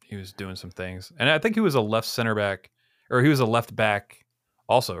 He was doing some things. And I think he was a left center back, or he was a left back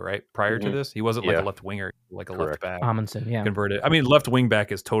also, right? Prior to this, he wasn't like a left winger, like a left back. Amundsen, yeah. Converted. I mean, left wing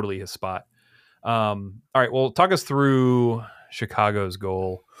back is totally his spot. All right, well, talk us through Chicago's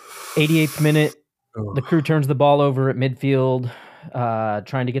goal. 88th minute, the Crew turns the ball over at midfield,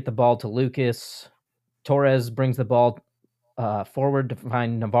 trying to get the ball to Lucas. Torres brings the ball forward to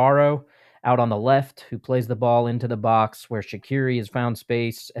find Navarro out on the left, who plays the ball into the box where Shaqiri has found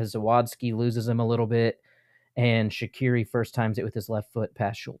space as Zawadzki loses him a little bit, and Shaqiri first times it with his left foot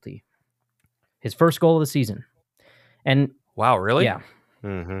past Schulte. His first goal of the season. And wow, really? Yeah.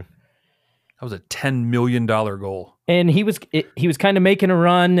 Mm-hmm. That was a $10 million goal. And he was kind of making a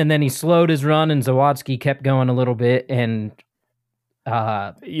run, and then he slowed his run, and Zawadzki kept going a little bit, and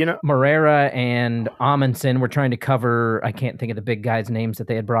Morera and Amundsen were trying to cover, I can't think of the big guys' names that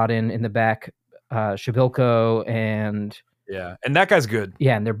they had brought in the back, Shabilko and... Yeah, and that guy's good.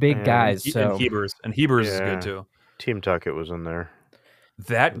 Yeah, and they're big guys. And Hebers is good too. Team Tuckett was in there.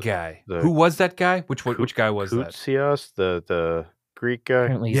 That guy. The- Who was that guy? Which guy was that? Koutsias, the Greek guy.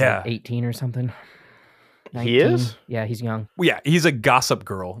 Apparently he's like 18 or something. 19. He is? Yeah, he's young. Well, yeah, he's a gossip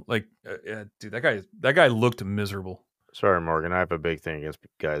girl. Like, dude, that guy looked miserable. Sorry, Morgan. I have a big thing against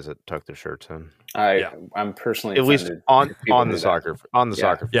guys that tuck their shirts in. I'm personally At least offended on if people do the that. soccer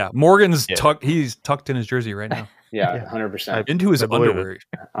field. Yeah, Morgan's Yeah. he's tucked in his jersey right now. Yeah, 100%. Into his I believe underwear.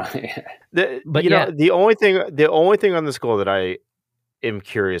 But The only thing on this goal that I am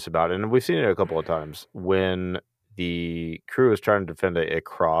curious about, and we've seen it a couple of times, when the Crew is trying to defend a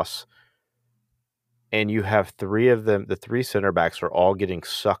cross, and you have three of them, the three center backs are all getting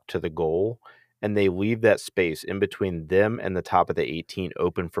sucked to the goal, and they leave that space in between them and the top of the 18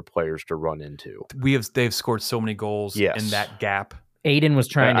 open for players to run into. They've scored so many goals in that gap. Aiden was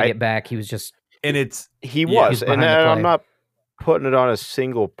trying to get back. He was just he was, behind and the I'm play. not putting it on a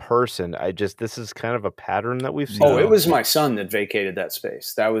single person. This is kind of a pattern that we've seen. Oh, it was my son that vacated that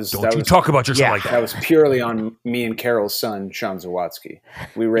space. Don't you talk about your son like that. That was purely on me and Carol's son, Sean Zawatsky.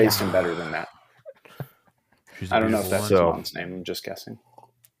 We raised him better than that. I don't know if that's his mom's name. I'm just guessing.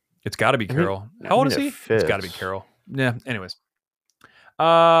 It's got to be Carol. How old is he? It's got to be Carol. Yeah. Anyways.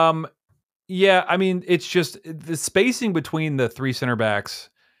 Yeah. I mean, it's just the spacing between the three center backs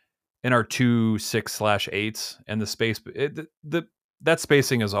and our 2 6/8s, and the space. That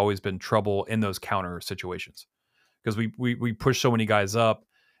spacing has always been trouble in those counter situations because we push so many guys up,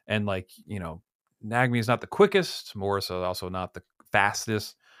 and Nagme is not the quickest. Morris is also not the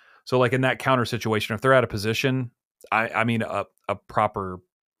fastest. So like in that counter situation, if they're out of position, I mean a proper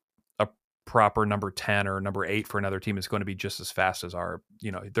number 10 or number 8 for another team is going to be just as fast as they're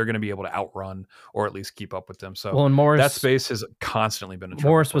going to be able to outrun or at least keep up with them. So and Morris, that space has constantly been a trouble.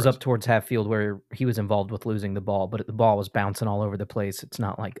 Morris was up towards half field where he was involved with losing the ball, but the ball was bouncing all over the place. It's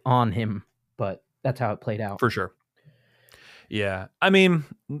not like on him, but that's how it played out. For sure. Yeah. I mean,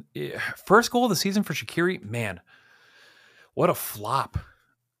 first goal of the season for Shaqiri, man, what a flop.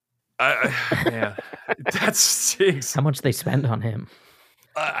 Man, that stinks. How much they spend on him?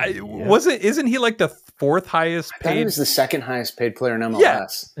 Isn't he like the 4th highest paid? I thought he was the 2nd highest paid player in MLS. Yeah.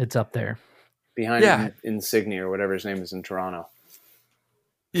 It's up there. Behind Insigne or whatever his name is in Toronto.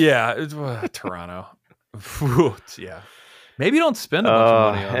 Yeah, it's, Toronto. Yeah. Maybe don't spend a bunch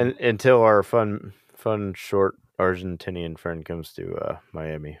of money on and until our fun short Argentinian friend comes to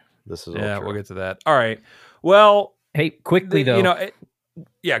Miami. This is all true. We'll get to that. All right. Well, hey, quickly though.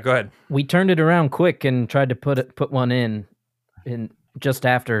 Go ahead. We turned it around quick and tried to put one in just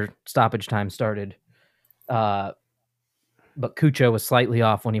after stoppage time started. But Cucho was slightly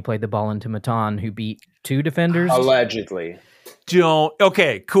off when he played the ball into Matan, who beat 2 defenders. Allegedly.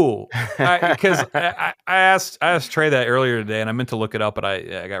 Okay, cool. Because I asked Trey that earlier today, and I meant to look it up, but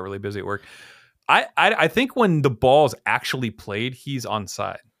I got really busy at work. I think when the ball's actually played, he's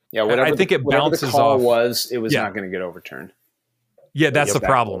onside. Yeah, whatever it bounces the call off. It was not going to get overturned. Yeah, that's the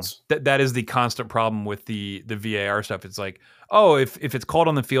problem. That is the constant problem with the VAR stuff. It's like, oh, if it's called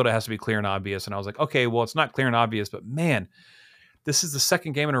on the field, it has to be clear and obvious. And I was like, okay, well, it's not clear and obvious, but man, this is the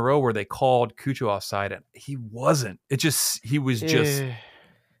 2nd game in a row where they called Cucho offside, and he wasn't. It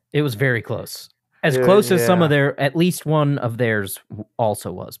was very close. As close as some of at least one of theirs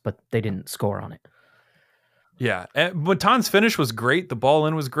also was, but they didn't score on it. Yeah. And Matan's finish was great. The ball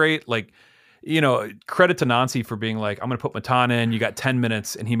in was great. Like, credit to Nancy for being like, I'm going to put Matan in. You got 10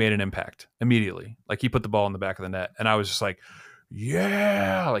 minutes, and he made an impact immediately. Like, he put the ball in the back of the net, and I was just like,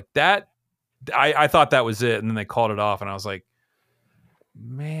 yeah, like that. I thought that was it, and then they called it off, and I was like,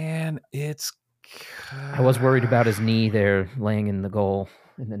 man, it's. I was worried about his knee there, laying in the goal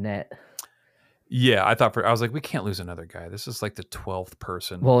in the net. Yeah, I was like, we can't lose another guy. This is like the 12th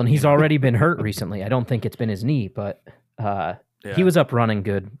person. Well, and he's already been hurt recently. I don't think it's been his knee, but he was up running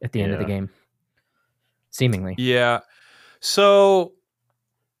good at the end of the game. Seemingly. Yeah. So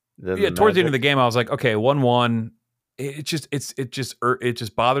towards the end of the game, I was like, okay, 1-1. It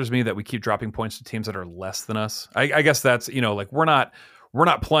just bothers me that we keep dropping points to teams that are less than us. I guess that's, like we're not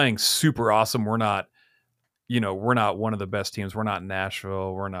playing super awesome. We're not one of the best teams. We're not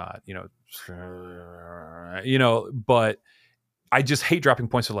Nashville. We're not, but I just hate dropping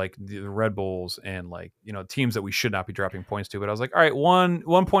points to like the Red Bulls and like, teams that we should not be dropping points to. But I was like, all right,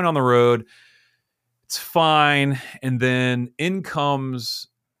 one point on the road. It's fine. And then in comes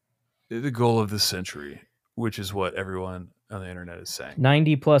the goal of the century, which is what everyone on the internet is saying.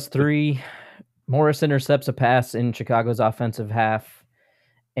 90 plus 3. Morris intercepts a pass in Chicago's offensive half.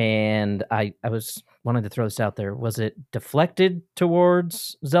 And I wanted to throw this out there. Was it deflected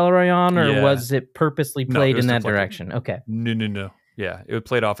towards Zelarayan, or was it purposely played in that direction? Okay. No. Yeah, it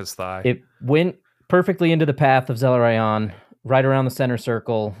played off his thigh. It went perfectly into the path of Zelarayan. right around the center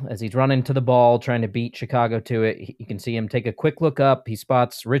circle as he's running to the ball, trying to beat Chicago to it. You can see him take a quick look up. He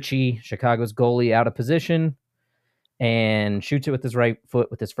spots Richie, Chicago's goalie, out of position and shoots it with his right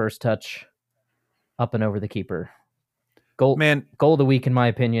foot with his first touch up and over the keeper. Goal of the week, in my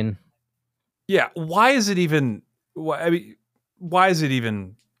opinion. Yeah. Why is it even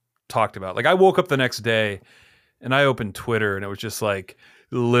talked about? Like, I woke up the next day and I opened Twitter and it was just like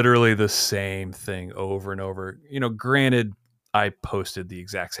literally the same thing over and over. Granted, I posted the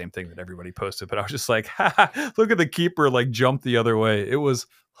exact same thing that everybody posted, but I was just like, look at the keeper like jump the other way. It was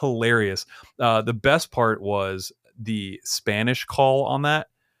hilarious. The best part was the Spanish call on that.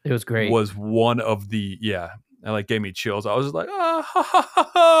 It was great. Was one of the, it like gave me chills. I was just like,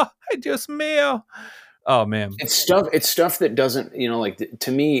 I just mío. Oh man, it's stuff that doesn't,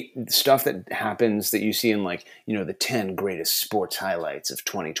 to me, stuff that happens that you see in the 10 greatest sports highlights of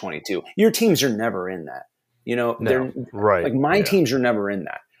 2022. Your teams are never in that. They're right. Like my teams are never in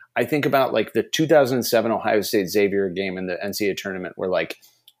that. I think about like the 2007 Ohio State Xavier game in the NCAA tournament where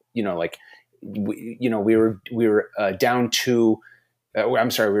we were down 2. I'm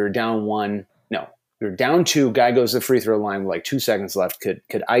sorry, we were down 1. No, we were down 2. Guy goes to the free throw line with like 2 seconds left.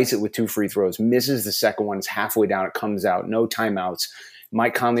 Could ice it with 2 free throws. Misses the second one. It's halfway down. It comes out. No timeouts.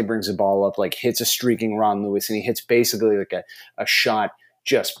 Mike Conley brings the ball up, like hits a streaking Ron Lewis, and he hits basically like a shot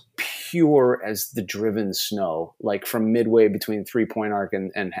just pure as the driven snow, like from midway between 3-point arc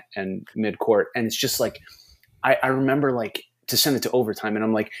and midcourt. And it's just like, I remember like to send it to overtime and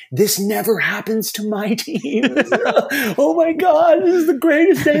I'm like, this never happens to my team. Oh my God, this is the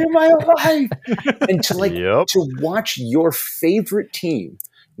greatest day of my life. And to watch your favorite team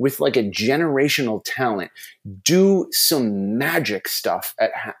with like a generational talent do some magic stuff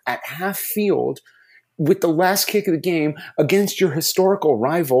at half field with the last kick of the game against your historical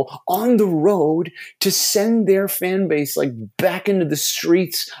rival on the road to send their fan base like back into the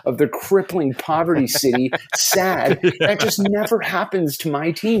streets of their crippling poverty city, sad. That just never happens to my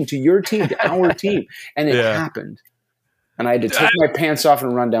team, to your team, to our team. And it happened. And I had to take my pants off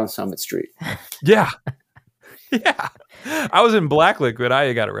and run down Summit Street. Yeah. Yeah. I was in Black Liquid.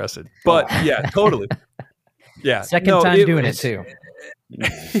 I got arrested. But yeah, totally. Yeah. Second time doing it too. I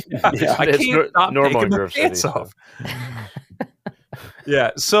can't stop taking my pants off.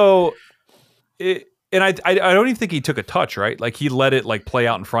 Yeah, so I don't even think he took a touch, right? Like he let it like play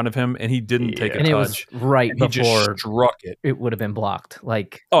out in front of him, and he didn't take a touch. It was right before he just struck it. It would have been blocked.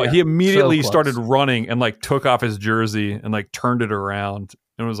 Like he immediately started running and like took off his jersey and like turned it around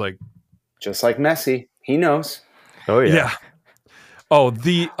and was like, just like Messi, he knows. Oh yeah. Oh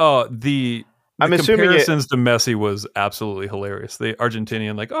the comparisons to Messi was absolutely hilarious. The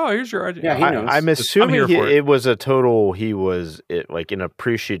Argentinian, like, oh, here's your Argentinian. Yeah, he knows. I'm assuming it was a total. He was like an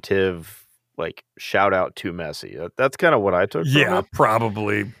appreciative, like shout out to Messi. That's kind of what I took. Yeah, from it.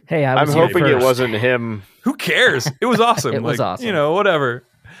 Probably. Hey, I'm hoping it wasn't him. Who cares? It was awesome. It was awesome. Whatever.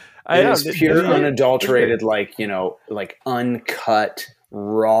 It was pure, unadulterated, like uncut,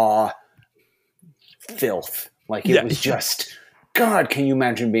 raw filth. Like it was just. God, can you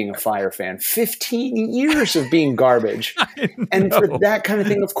imagine being a Fire fan? 15 years of being garbage. And for that kind of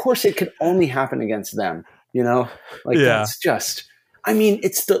thing, of course, it could only happen against them. That's just, I mean,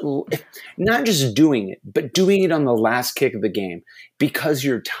 it's not just doing it, but doing it on the last kick of the game because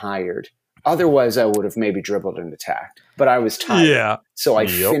you're tired. Otherwise, I would have maybe dribbled and attacked, but I was tired. Yeah. So I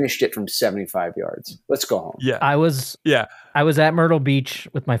finished it from 75 yards. Let's go home. Yeah. I was at Myrtle Beach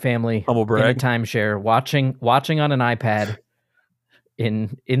with my family in a timeshare, watching on an iPad.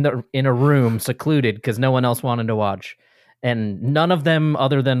 In a room secluded because no one else wanted to watch, and none of them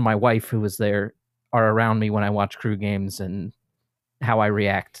other than my wife who was there are around me when I watch Crew games and how I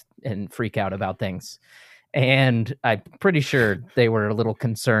react and freak out about things. And I'm pretty sure they were a little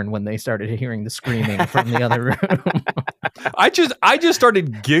concerned when they started hearing the screaming from the other room. I just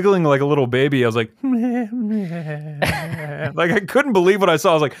started giggling like a little baby. I was like, like I couldn't believe what I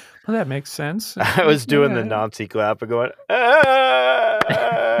saw. I was like, well, that makes sense. I was doing the Nazi clap and going,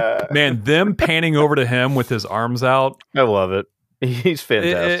 Man, them panning over to him with his arms out. I love it. He's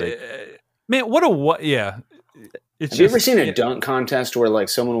fantastic. Man, yeah. Have you ever seen a dunk contest where like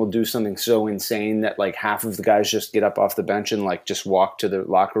someone will do something so insane that like half of the guys just get up off the bench and like just walk to the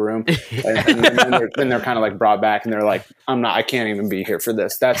locker room, and then they're kind of like brought back and they're like, I can't even be here for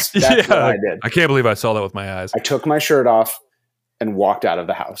this. That's what I did. I can't believe I saw that with my eyes. I took my shirt off and walked out of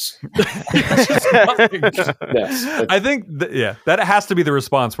the house. Yes, I think that has to be the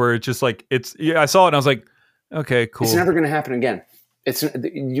response where it's just like I saw it and I was like, okay, cool. It's never going to happen again.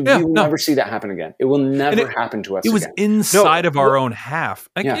 You will never see that happen again. It will never happen to us again. It was inside of our own half.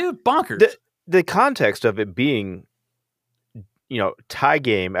 Like, it was bonkers. The context of it being tie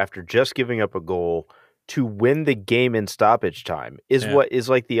game after just giving up a goal to win the game in stoppage time is what is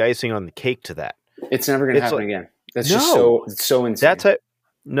like the icing on the cake to that. It's never going to happen again. That's just so insane.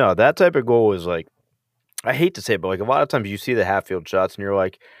 That type of goal is like, I hate to say it, but like a lot of times you see the half field shots and you're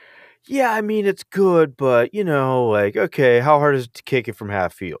like, yeah, I mean, it's good, but like, okay, how hard is it to kick it from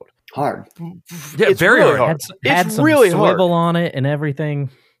half field? Hard. Yeah, it's very really hard. Had some really swivel on it and everything.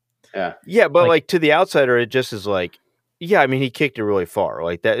 Yeah, but like to the outsider, it just is like, yeah, I mean, he kicked it really far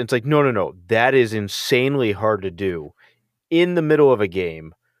like that. It's like, no. That is insanely hard to do in the middle of a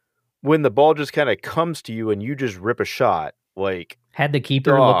game when the ball just kind of comes to you and you just rip a shot. Like, had the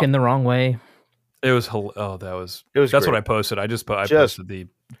keeper looking the wrong way. It was that's great. what I posted. I posted the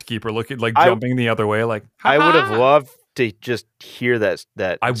keeper looking like jumping the other way. Like, I would have loved to just hear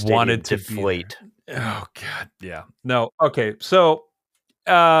that. I wanted to deflate. Oh God, yeah. No, okay. So,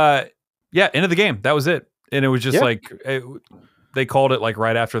 end of the game. That was it, and it was just they called it like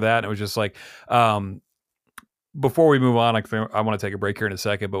right after that, and it was just like, before we move on, I want to take a break here in a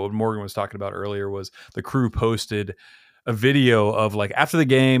second. But what Morgan was talking about earlier was the crew posted a video of like after the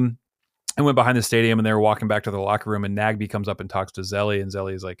game. I went behind the stadium and they were walking back to the locker room and Nagby comes up and talks to Zelly and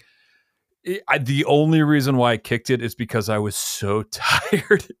Zelly is like, the only reason why I kicked it is because I was so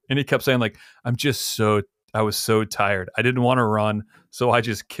tired. And he kept saying like, I was so tired. I didn't want to run. So I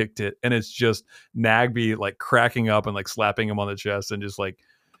just kicked it. And it's just Nagby like cracking up and like slapping him on the chest and just like,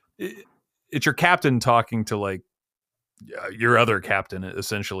 it's your captain talking to like your other captain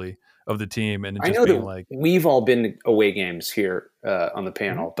essentially of the team. And just I know being that like, we've all been away games here on the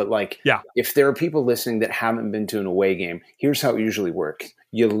panel, but like, if there are people listening that haven't been to an away game, here's how it usually works.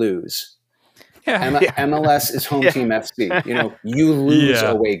 You lose. MLS is home team FC. You lose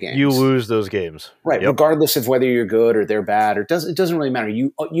away games. You lose those games. Right. Yep. Regardless of whether you're good or they're bad, or it doesn't really matter.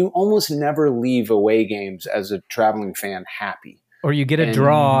 You almost never leave away games as a traveling fan happy. Or you get a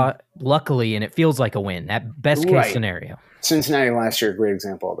draw, luckily, and it feels like a win. That best case scenario. Cincinnati last year, a great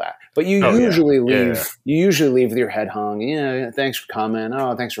example of that. But you usually leave. Yeah. You usually leave with your head hung. Yeah, thanks for coming.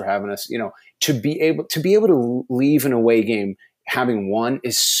 Oh, thanks for having us. To be able to leave an away game having won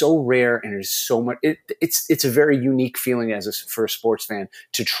is so rare, and there's so much. It's a very unique feeling for a sports fan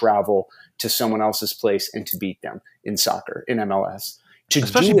to travel to someone else's place and to beat them in soccer in MLS.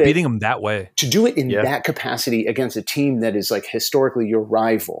 Especially beating them that way. To do it in that capacity against a team that is like historically your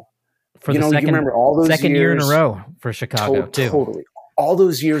rival. For you remember all those second year in a row for Chicago too. Totally. All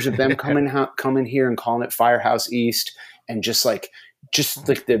those years of them coming here and calling it Firehouse East, and just like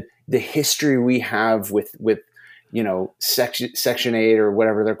the history we have with Section 8 or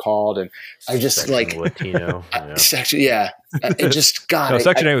whatever they're called, and I just Section like Latino. Section, it just got. No,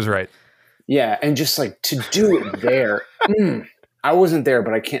 Section 8 was right. Yeah, and just like to do it there. I wasn't there,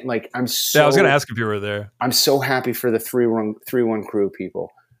 but I can't I was going to ask if you were there. I'm so happy for the 3-1 crew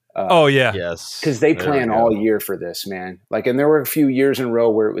people. Yes. Because they plan all year for this, man. And there were a few years in a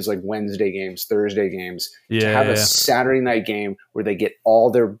row where it was like Wednesday games, Thursday games. To have a Saturday night game where they get all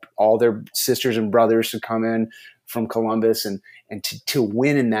their sisters and brothers to come in from Columbus and to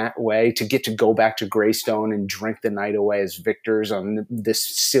win in that way, to get to go back to Greystone and drink the night away as victors on this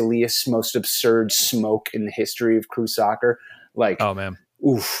silliest, most absurd smoke in the history of crew soccer. Oh man,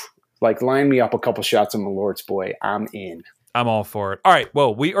 oof! Line me up a couple shots of Malort's boy. I'm in. I'm all for it. All right.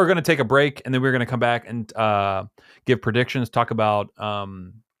 Well, we are going to take a break, and then we're going to come back and give predictions. Talk about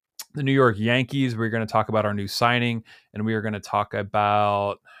the New York Yankees. We're going to talk about our new signing, and we are going to talk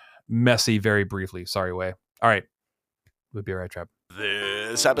about Messi very briefly. Sorry, Way. All right. We'll be right back.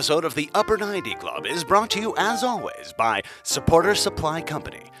 This episode of the Upper 90 Club is brought to you, as always, by Supporter Supply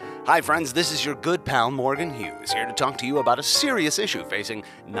Company. Hi friends, this is your good pal Morgan Hughes, here to talk to you about a serious issue facing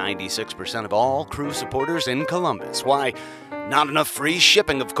 96% of all crew supporters in Columbus. Why, not enough free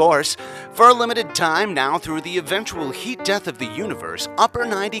shipping, of course. For a limited time now, through the eventual heat death of the universe, Upper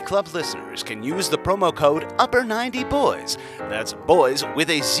 90 Club listeners can use the promo code Upper90Boys. That's boys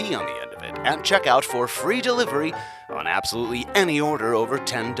with a Z on the end of it, at checkout for free delivery on absolutely any order over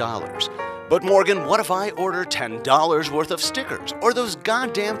 $10. But Morgan, what if I order $10 worth of stickers, or those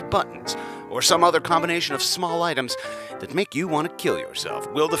goddamned buttons, or some other combination of small items that make you want to kill yourself?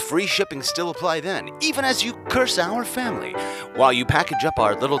 Will the free shipping still apply then, even as you curse our family, while you package up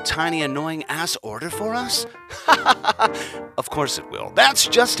our little tiny annoying ass order for us? Of course it will. That's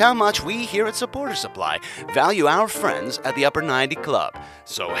just how much we here at Supporter Supply value our friends at the Upper 90 Club.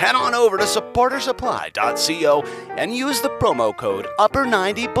 So head on over to supportersupply.co and use the promo code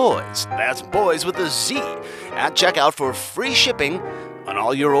Upper90Boys. That's boys with a Z at checkout for free shipping on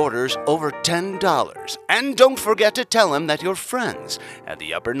all your orders over $10. And don't forget to tell him that your friends at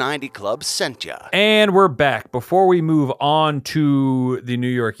the Upper 90 Club sent ya. And we're back. Before we move on to the New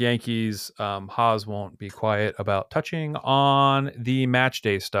York Yankees, Haas won't be quiet about touching on the match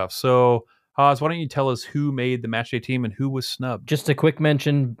day stuff. So, Haas, why don't you tell us who made the match day team and who was snubbed? Just a quick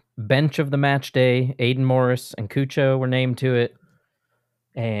mention, bench of the match day, Aiden Morris and Cucho were named to it,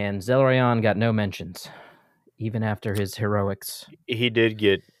 and Zelarayan got no mentions, even after his heroics. He did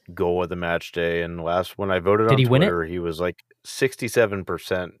get goal of the match day, and when I voted Did on he win it? Twitter, he was like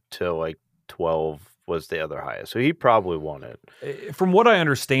 67% to like 12 was the other highest. So he probably won it. From what I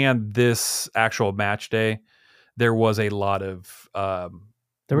understand, this actual match day, there was a lot of There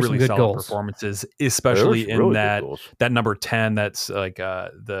were really some good solid goals. performances, especially There was really in good goals. that number 10 that's like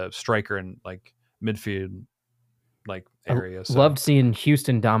the striker and like midfield like area. So. Loved seeing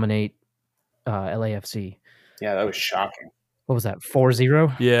Houston dominate LAFC. Yeah, that was shocking. What was that,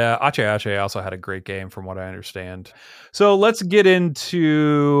 4-0? Yeah, Ache also had a great game from what I understand. So let's get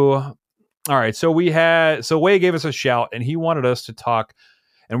into... All right, so Wei gave us a shout, and he wanted us to talk,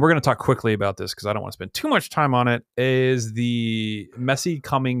 and we're going to talk quickly about this because I don't want to spend too much time on it, is the Messi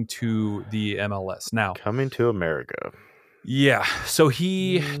coming to the MLS. Now, Coming to America. yeah, so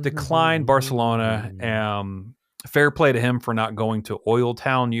he declined Barcelona. Fair play to him for not going to Oil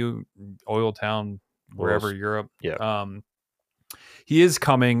Town, wherever, Europe. Yeah. He is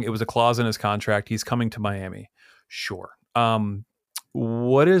coming. It was a clause in his contract. He's coming to Miami. Sure.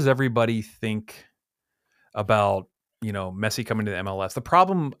 What does everybody think about, Messi coming to the MLS? The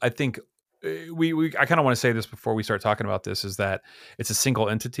problem, I think, I kind of want to say this before we start talking about this, is that it's a single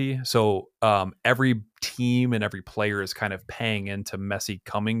entity. So every team and every player is kind of paying into Messi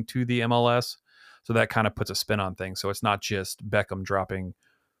coming to the MLS. So that kind of puts a spin on things. So it's not just Beckham dropping,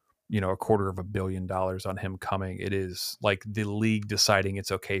 $250 million on him coming. It is like the league deciding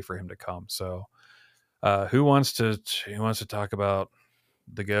it's okay for him to come. So who wants to talk about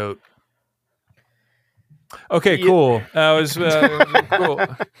the GOAT? Okay, cool. That was cool.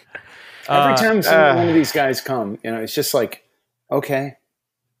 Every time one of these guys come, it's just like, okay.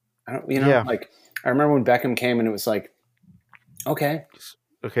 I don't, like I remember when Beckham came and it was like, okay.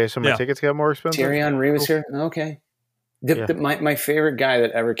 Okay, so my tickets got more expensive? Thierry Henry was here. Okay. My favorite guy that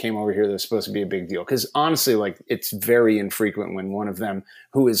ever came over here that was supposed to be a big deal. Because honestly, like, it's very infrequent when one of them,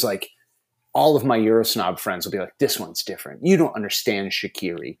 who is like, all of my Eurosnob friends will be like, this one's different. You don't understand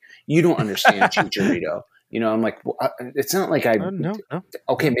Shaqiri. You don't understand Chicharito. I'm like, well, it's not like I. No.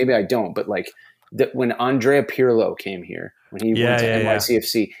 Okay, maybe I don't, but like when Andrea Pirlo came here, when he went to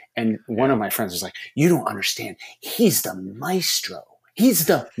NYCFC, and one of my friends was like, you don't understand. He's the maestro. He's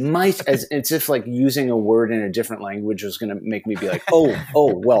the maestro. As if like using a word in a different language was going to make me be like, oh,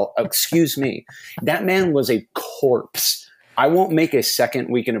 well, excuse me. That man was a corpse. I won't make a second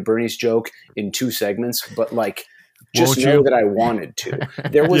Weekend at Bernie's joke in 2 segments, but like, just know that I wanted to.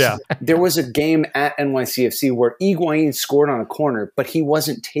 There was a game at NYCFC where Higuain scored on a corner, but he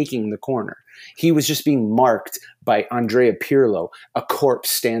wasn't taking the corner. He was just being marked by Andrea Pirlo, a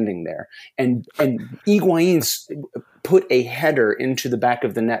corpse standing there. And Higuain put a header into the back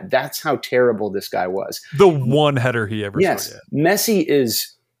of the net. That's how terrible this guy was. The one header he ever saw. Messi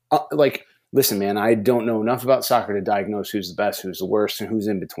is listen, man, I don't know enough about soccer to diagnose who's the best, who's the worst, and who's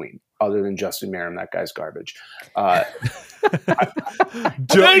in between, other than Justin Merrim. That guy's garbage.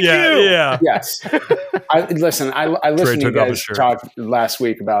 Thank you. Yeah. Yes. I listened to you guys talk last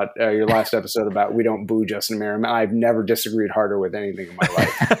week about your last episode about we don't boo Justin Merrim. I've never disagreed harder with anything in my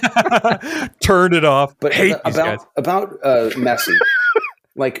life. Turned it off. But about Messi,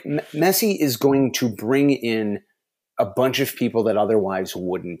 like Messi is going to bring in a bunch of people that otherwise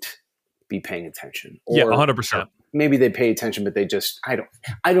wouldn't be paying attention. Or 100%. Maybe they pay attention, but they just, I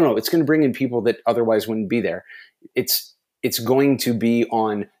don't know. It's going to bring in people that otherwise wouldn't be there. It's going to be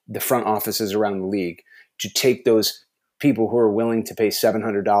on the front offices around the league to take those people who are willing to pay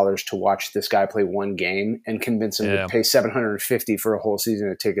 $700 to watch this guy play one game and convince him to pay $750 for a whole season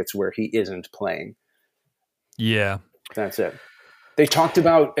of tickets where he isn't playing. Yeah. That's it. They talked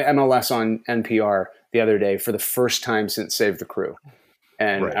about MLS on NPR the other day for the first time since Save the Crew.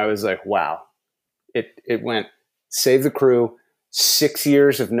 And I was like, wow, it went Save the Crew, 6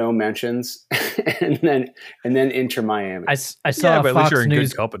 years of no mentions, and then Inter Miami. I saw but a Fox at least you're in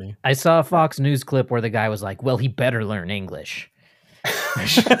News good company. I saw a Fox News clip where the guy was like, well, he better learn English.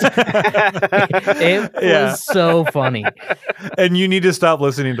 It was so funny. And you need to stop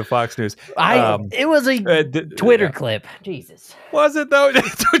listening to Fox News. It was a Twitter clip. Jesus. Was it though?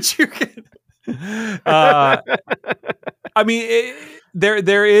 Don't you get I mean,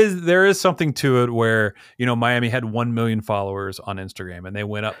 there is something to it where, you know, Miami had 1 million followers on Instagram and they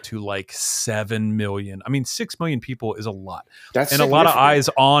went up to like 7 million. I mean, 6 million people is a lot. That's and a lot of significant. eyes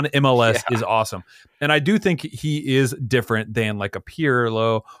on MLS is awesome. And I do think he is different than like a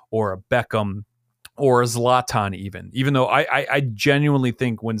Pirlo or a Beckham or a Zlatan even though I genuinely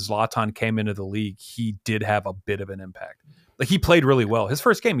think when Zlatan came into the league, he did have a bit of an impact. Like he played really well. His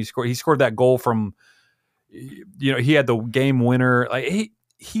first game, he scored that goal from, you know, he had the game winner. Like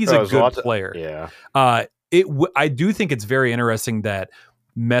he's a good player. Yeah. I do think it's very interesting that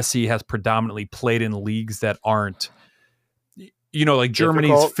Messi has predominantly played in leagues that aren't, you know, like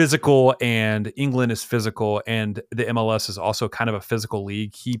Germany's physical and England is physical, and the MLS is also kind of a physical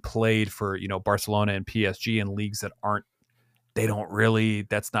league. He played for, you know, Barcelona and PSG in leagues that aren't, they don't really,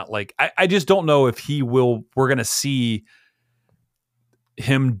 that's not like, I just don't know if we're going to see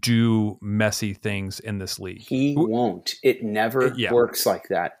him do Messi things in this league. He won't. It never works like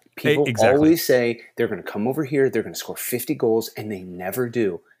that. People always say they're going to come over here, they're going to score 50 goals, and they never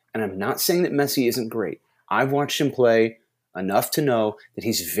do. And I'm not saying that Messi isn't great. I've watched him play enough to know that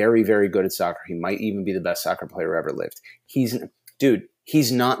he's very, very good at soccer. He might even be the best soccer player ever lived. He's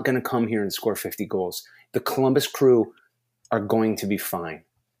not going to come here and score 50 goals. The Columbus Crew are going to be fine.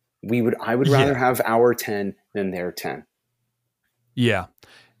 I would rather have our 10 than their 10. Yeah.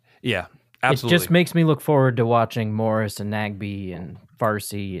 Absolutely. It just makes me look forward to watching Morris and Nagby and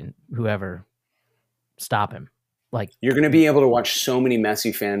Farsi and whoever stop him. Like, you're going to be able to watch so many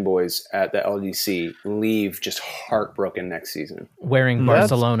Messi fanboys at the LDC leave just heartbroken next season. Wearing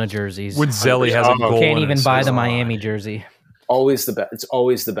Barcelona jerseys. When Zelly has a goal. Can't even buy the Miami jersey. Always the best. It's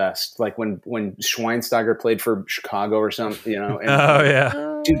always the best. Like when Schweinsteiger played for Chicago or something, you know.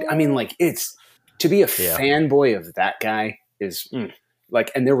 And, dude, I mean, like, it's to be a fanboy of that guy is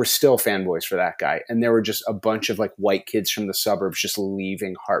like, and there were still fanboys for that guy, and there were just a bunch of like white kids from the suburbs just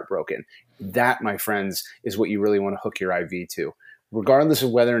leaving heartbroken. That, my friends, is what you really want to hook your IV to, regardless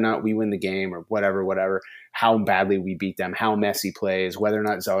of whether or not we win the game or whatever, how badly we beat them, how Messi plays, whether or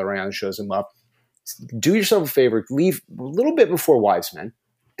not Zelarayan shows him up. Do yourself a favor, leave a little bit before Wiseman,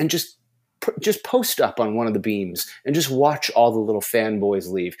 and just post up on one of the beams and just watch all the little fanboys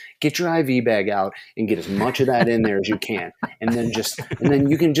leave. Get your IV bag out and get as much of that in there as you can, and then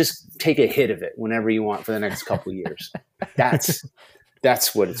you can just take a hit of it whenever you want for the next couple of years.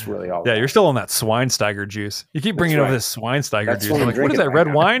 That's what it's really all about. Yeah, you're still on that Schweinsteiger juice. You keep bringing over this Schweinsteiger juice. I'm like, what is that,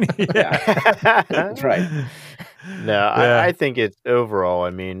 red wine? That's right. No, I think it's overall,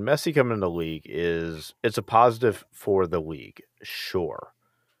 I mean, Messi coming into the league it's a positive for the league, sure.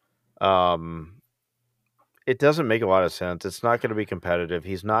 It doesn't make a lot of sense. It's not going to be competitive.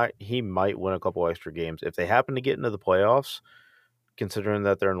 He might win a couple extra games. If they happen to get into the playoffs, considering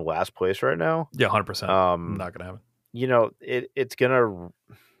that they're in last place right now. Yeah, 100%. Not going to happen. You know, it's going to,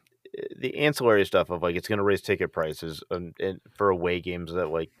 the ancillary stuff of like, it's going to raise ticket prices and for away games that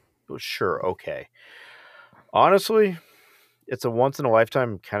like, sure. Okay. Honestly, it's a once in a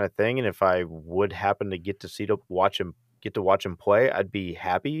lifetime kind of thing. And if I would happen to get to watch him play, I'd be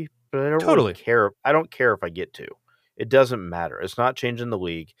happy, but I don't really care. I don't care if I get to. It doesn't matter. It's not changing the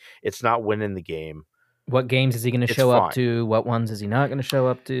league. It's not winning the game. What games is he going to show up to? What ones is he not going to show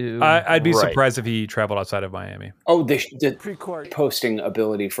up to? I'd be surprised if he traveled outside of Miami. Oh, the posting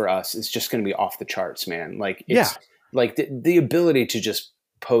ability for us is just going to be off the charts, man. Like, it's like the ability to just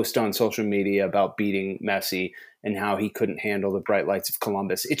post on social media about beating Messi and how he couldn't handle the bright lights of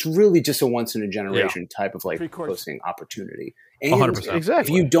Columbus. It's really just a once in a generation type of like posting opportunity. And 100%.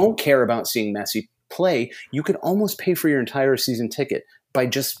 Exactly. If you don't care about seeing Messi play, you could almost pay for your entire season ticket by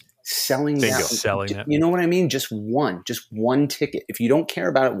just selling it. You know what I mean? Just one ticket. If you don't care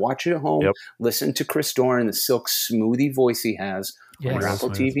about it, watch it at home. Yep. Listen to Chris Doran, the silk smoothie voice he has on Apple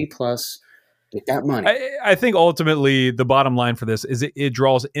TV Plus. Get that money. I think ultimately the bottom line for this is it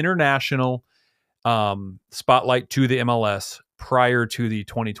draws international spotlight to the MLS prior to the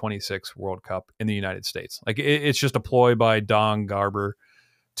 2026 World Cup in the United States. Like it's just a ploy by Don Garber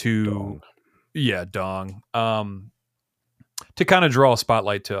to to kind of draw a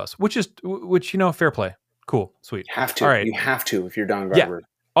spotlight to us, which you know, fair play. Cool. Sweet. Have to. All right. You have to if you're Don Garber.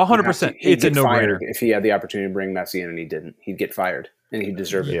 Yeah, 100%. It's a no-brainer. If he had the opportunity to bring Messi in and he didn't, he'd get fired and he'd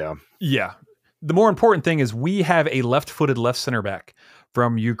deserve it. Yeah. The more important thing is we have a left-footed left center back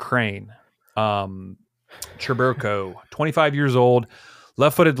from Ukraine. Cherburko, 25 years old,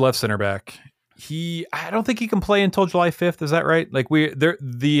 left-footed left center back. I don't think he can play until July 5th. Is that right? Like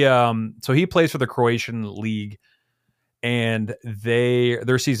so he plays for the Croatian league, and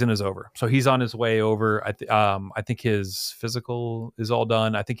their season is over. So he's on his way over. I think his physical is all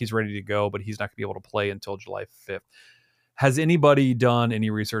done. I think he's ready to go, but he's not going to be able to play until July 5th. has anybody done any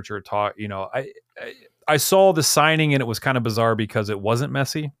research or talk? I saw the signing and it was kind of bizarre because it wasn't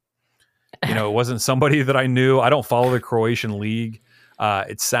Messi. It wasn't somebody that I knew. I don't follow the Croatian league.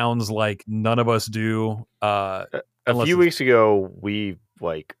 It sounds like none of us do. A few weeks ago, we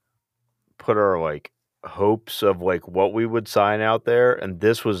put our hopes of what we would sign out there, and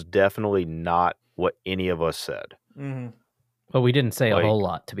this was definitely not what any of us said. Mm-hmm. Well, we didn't say a whole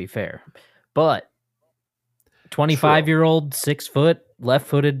lot, to be fair, but 25-year-old, 6 foot,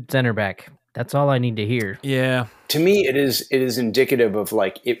 left-footed center back. That's all I need to hear. Yeah. To me, it is indicative of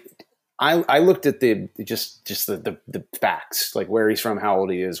I looked at the facts, like where he's from, how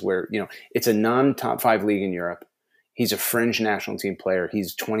old he is, where it's a non-top 5 league in Europe. He's a fringe national team player.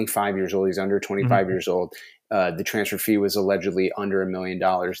 He's 25 years old. He's under 25 years old. The transfer fee was allegedly under $1 million.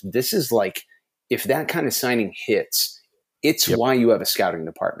 This is if that kind of signing hits, it's why you have a scouting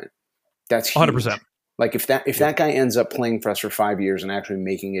department. That's huge. 100%. If that guy ends up playing for us for 5 years and actually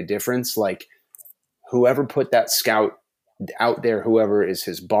making a difference, whoever put that scout out there, whoever is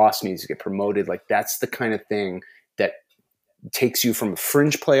his boss, needs to get promoted. That's the kind of thing that takes you from a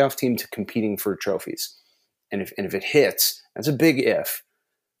fringe playoff team to competing for trophies. And if it hits, that's a big if.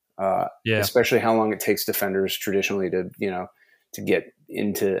 Especially how long it takes defenders traditionally to get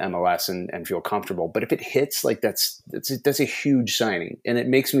into MLS and feel comfortable. But if it hits, that's a huge signing, and it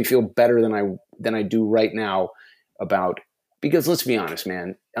makes me feel better than I do right now because let's be honest,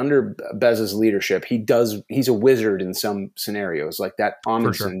 man, under Bez's leadership, he's a wizard in some scenarios, like that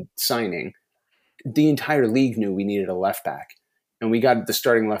Amundsen signing. The entire league knew we needed a left back, and we got the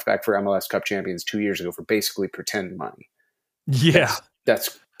starting left back for MLS Cup champions 2 years ago for basically pretend money. Yeah.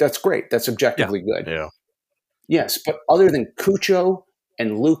 That's great. That's objectively good. Yeah. Yes, but other than Cucho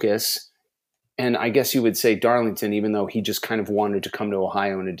and Lucas, and I guess you would say Darlington, even though he just kind of wanted to come to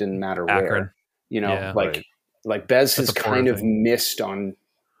Ohio and it didn't matter Akron. where, Bez has kind of missed on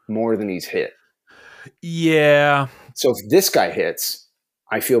more than he's hit. Yeah. So if this guy hits,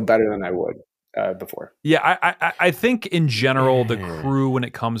 I feel better than I would before. Yeah, I think in general, the Crew, when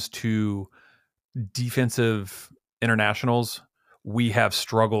it comes to defensive internationals, we have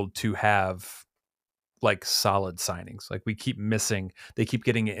struggled to have solid signings. We keep missing. They keep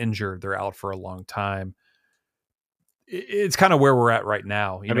getting injured. They're out for a long time. It's kind of where we're at right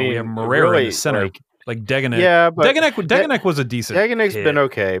now. We have Moreira in the center, Degenek. Yeah, but Degenek was a decent. Degenek's hit. been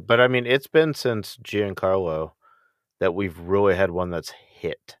okay, but it's been since Giancarlo that we've really had one that's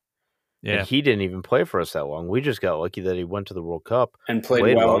hit. Yeah, and he didn't even play for us that long. We just got lucky that he went to the World Cup and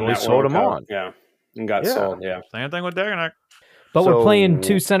played well. And we sold him on. Yeah, and got sold. Yeah, same thing with Degenek. But we're playing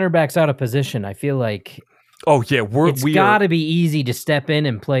 2 center backs out of position. I feel like it's got to be easy to step in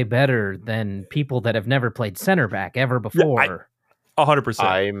and play better than people that have never played center back ever before. 100%.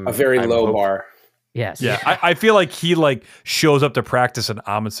 I'm a very low bar. Yes. Yeah, I feel like he shows up to practice and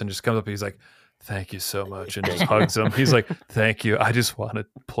Amundsen just comes up and he's like, "Thank you so much," and just hugs him. He's like, "Thank you. I just want to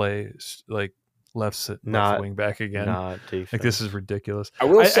play left wing back again. Not defense. This is ridiculous." I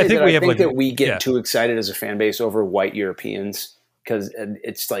will say I think that we get too excited as a fan base over white Europeans. Because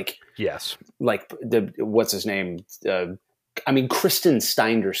it's yes, what's his name? Kristen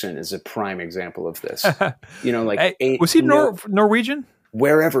Steinderson is a prime example of this. Was he Norwegian?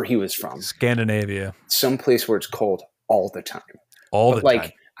 Wherever he was from, Scandinavia, someplace where it's cold all the time.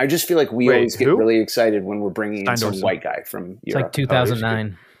 Time. I just feel like we always get really excited when we're bringing in some white guy from Europe. It's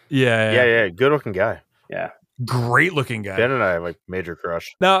 2009. Yeah. Good looking guy. Yeah, great looking guy. Ben and I have major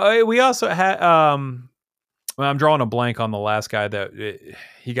crush. Now we also had. I'm drawing a blank on the last guy that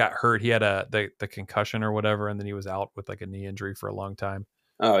he got hurt. He had the concussion or whatever, and then he was out with a knee injury for a long time.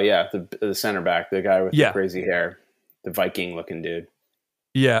 Oh yeah, the center back, the guy with the crazy hair, the Viking looking dude.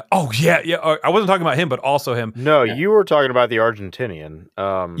 Yeah. Oh yeah. I wasn't talking about him, but also him. No, you were talking about the Argentinian.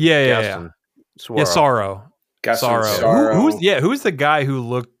 Sorrow. Who's the guy who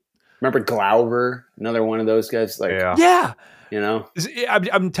looked? Remember Glauber, another one of those guys. Yeah.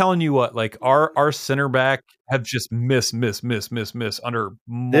 I'm telling you what, our center back have just miss under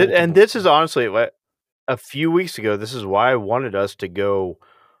multiple. And this is honestly a few weeks ago. This is why I wanted us to go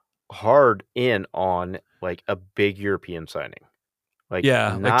hard in on a big European signing.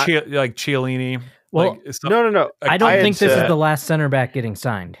 Chiellini. Well, no. I don't think this is the last center back getting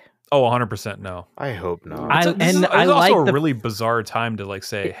signed. Oh, 100% no. I hope not. It's also a really bizarre time to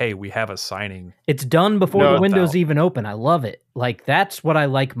say, hey, we have a signing. It's done before the window's even open. I love it. That's what I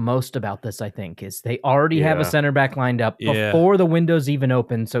like most about this, I think, is they already have a center back lined up before the window's even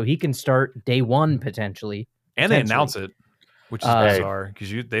open, so he can start day one potentially. And they announce it, which is bizarre because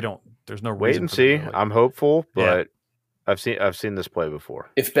there's no reason. Wait and see. I'm hopeful, but I've seen this play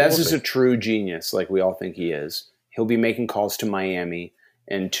before. If Bez is a true genius, like we all think he is, he'll be making calls to Miami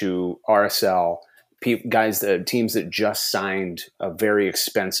and to RSL, the teams that just signed a very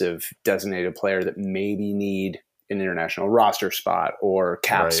expensive designated player that maybe need an international roster spot or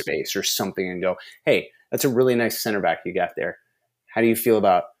cap space or something, and go, hey, that's a really nice center back you got there. How do you feel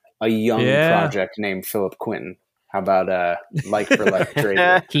about a young project named Philip Quinton? How about like for like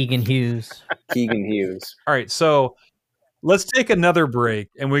trade? Keegan Hughes. All right, so let's take another break,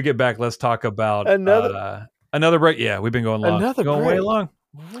 and when we get back, let's talk about another break. Yeah, we've been going long, way long.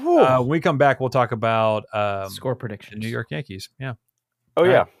 When we come back, we'll talk about score predictions. The New York Yankees. Yeah. Oh,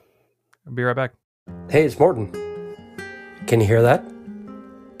 yeah. I'll be right back. Hey, it's Morton. Can you hear that?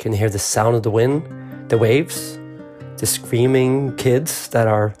 Can you hear the sound of the wind, the waves, the screaming kids that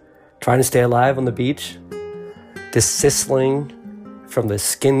are trying to stay alive on the beach, the sizzling from the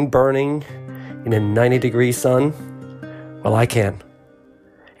skin burning in a 90-degree sun? Well, I can.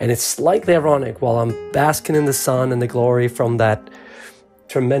 And it's slightly ironic while I'm basking in the sun and the glory from that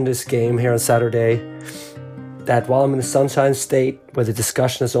tremendous game here on Saturday, that while I'm in the Sunshine State, where the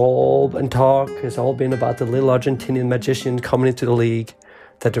discussion has all been about the little Argentinian magician coming into the league,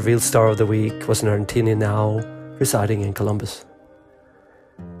 that the real star of the week was an Argentinian now residing in Columbus.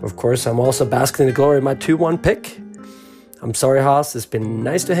 Of course, I'm also basking in the glory of my 2-1 pick. I'm sorry, Haas, it's been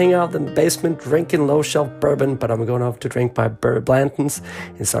nice to hang out in the basement drinking low-shelf bourbon, but I'm going to have to drink my Blantons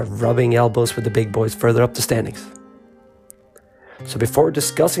and start rubbing elbows with the big boys further up the standings. So before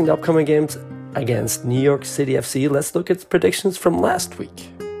discussing the upcoming games against New York City FC, let's look at predictions from last week.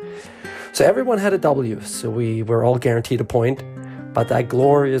 So everyone had a W, so we were all guaranteed a point, but that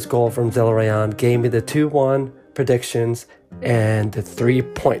glorious goal from Zelarayan gave me the 2-1 predictions and the 3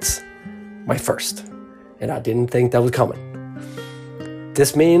 points, my first, and I didn't think that was coming.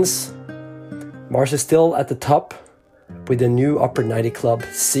 This means Mars is still at the top with the new Upper 90 Club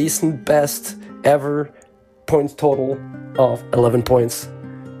season best ever points total of 11 points.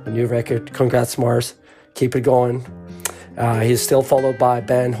 A new record. Congrats, Mars. Keep it going. He's still followed by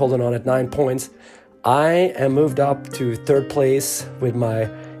Ben holding on at 9 points. I am moved up to third place with my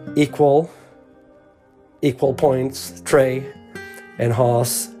equal points, Trey, and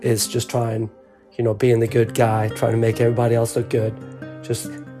Haas is just trying, being the good guy, trying to make everybody else look good.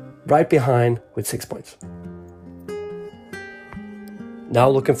 Just right behind with 6 points. Now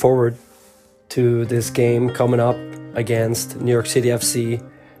looking forward to this game coming up against New York City FC,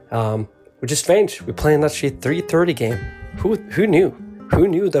 which is strange. We're playing actually a 3:30 game. Who knew? Who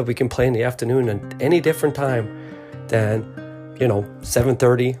knew that we can play in the afternoon at any different time than,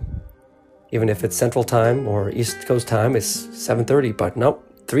 7:30, even if it's Central Time or East Coast time, it's 7:30, but no,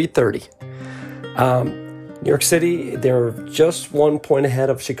 3:30. New York City, they're just 1 point ahead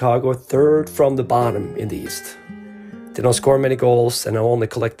of Chicago, third from the bottom in the East. They don't score many goals and have only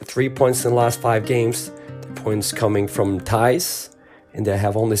collected 3 points in the last 5 games. The points coming from ties, and they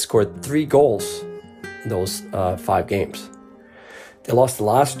have only scored 3 goals in those 5 games. They lost the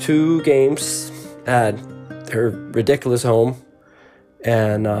last 2 games at their ridiculous home,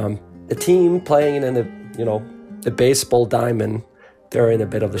 and the team playing in the baseball diamond, they're in a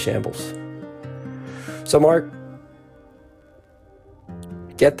bit of the shambles. So, Mark,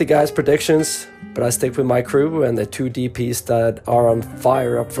 get the guys' predictions, but I stick with my crew and the 2 DPs that are on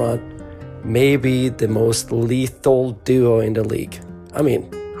fire up front. Maybe the most lethal duo in the league. I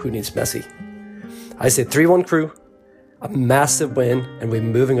mean, who needs Messi? I say 3-1 crew, a massive win, and we're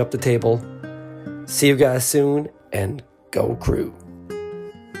moving up the table. See you guys soon, and go crew.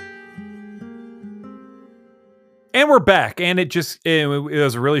 And we're back, and it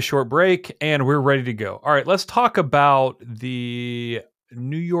was a really short break, and we're ready to go. All right, let's talk about the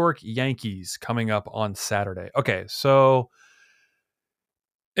New York Yankees coming up on Saturday. Okay, so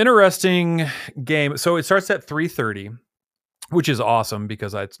interesting game. So it starts at 3:30, which is awesome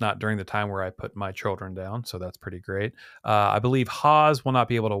because it's not during the time where I put my children down, so that's pretty great. I believe Haas will not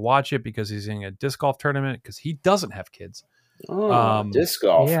be able to watch it because he's in a disc golf tournament because he doesn't have kids. Oh, disc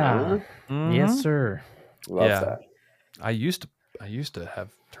golf, yeah. huh? Mm-hmm. Yes, sir. Love that. I used to have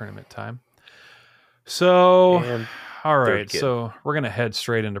tournament time. So, all right. So we're going to head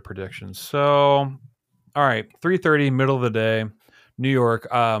straight into predictions. So, all right. 3:30, middle of the day, New York.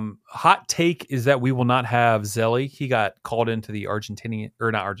 Hot take is that we will not have Zelly. He got called into the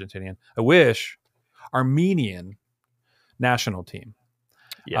Armenian national team.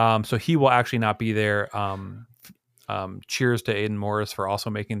 Yeah. So he will actually not be there. Cheers to Aiden Morris for also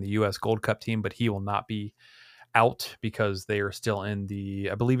making the U.S. Gold Cup team, but he will not be out because they are still in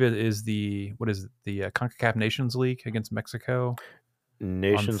I believe it is the CONCACAF Nations League against Mexico.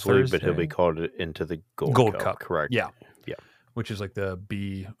 Nations League, but he'll be called into the Gold Cup. Correct. Yeah. which is like the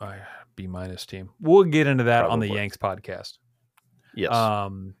B minus team. We'll get into that on the Probably. Yanks podcast. Yes.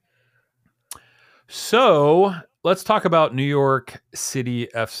 So let's talk about New York City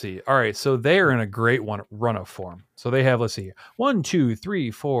FC. All right, so they are in a great run of form. So they have, let's see, 1, 2, 3,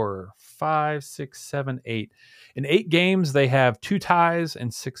 4, 5, 6, 7, 8. In 8 games, they have 2 ties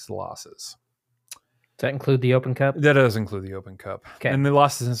and 6 losses. Does that include the Open Cup? That does include the Open Cup. Okay. And they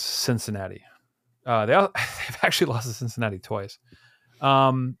lost to Cincinnati. They've actually lost to Cincinnati twice.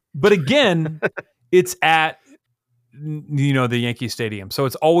 But again, it's at the Yankee Stadium, so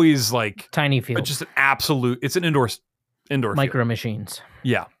it's always like tiny field, just an absolute. It's an indoor micro field. machines.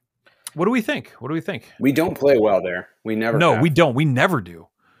 Yeah. What do we think? We don't play well there. We never. No, have. we don't. We never do.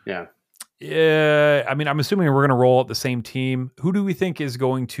 Yeah. Yeah. I mean, I'm assuming we're going to roll out the same team. Who do we think is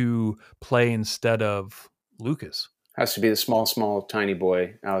going to play instead of Lucas? Has to be the small, tiny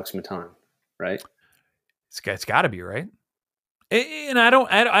boy, Alex Matan, right? It's got to be, right? And I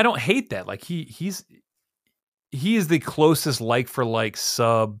don't hate that. Like he is the closest like for like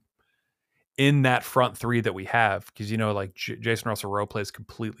sub in that front three that we have, because like Jason Russell Rowe plays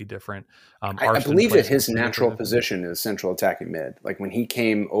completely different. I believe that his natural position is central attacking mid. Like when he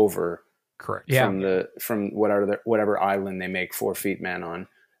came over, correct, from whatever island they make 4 feet man on,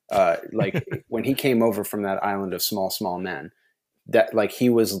 like when he came over from that island of small men, that like he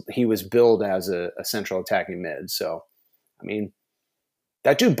was billed as a central attacking mid. So, I mean,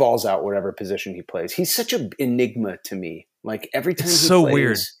 that dude balls out whatever position he plays. He's such an enigma to me. Like every time it's he so plays,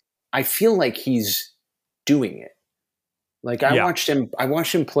 weird. I feel like he's doing it. Like I watched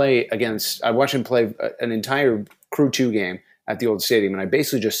him play an entire Crew 2 game at the old stadium, and I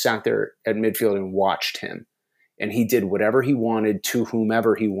basically just sat there at midfield and watched him. And he did whatever he wanted to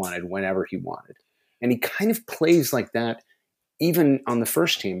whomever he wanted, whenever he wanted. And he kind of plays like that even on the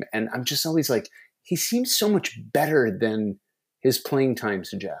first team. And I'm just always like, he seems so much better than his playing time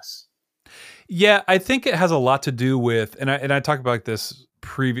suggests. Yeah, I think it has a lot to do with, and I talked about this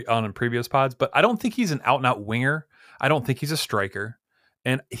on previous pods, but I don't think he's an out-and-out winger. I don't think he's a striker.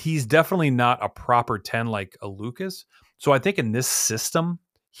 And he's definitely not a proper 10 like a Lucas. So I think in this system,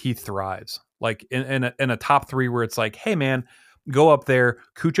 he thrives. Like in a top 3 where it's like, hey, man, go up there.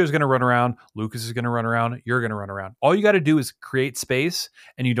 Cucho's going to run around. Lucas is going to run around. You're going to run around. All you got to do is create space,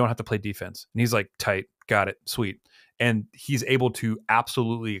 and you don't have to play defense. And he's like, tight, got it, sweet. And he's able to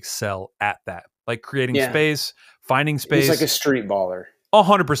absolutely excel at that, like creating space, finding space. He's like a street baller.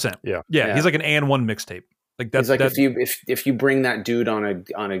 100%. Yeah. He's like an and one mixtape. Like that's like if you bring that dude on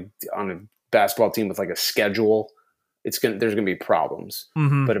a basketball team with like a schedule, there's gonna be problems.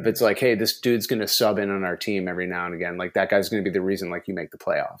 Mm-hmm. But if it's like, hey, this dude's gonna sub in on our team every now and again, like that guy's gonna be the reason like you make the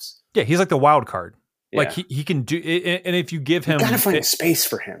playoffs. Yeah, he's like the wild card. Yeah. Like he can do, and if you give him, you gotta find space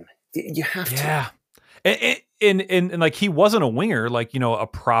for him. You have to. Yeah, and like he wasn't a winger, like a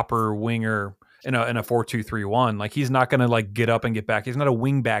proper winger in a 4-2-3-1. Like he's not gonna like get up and get back. He's not a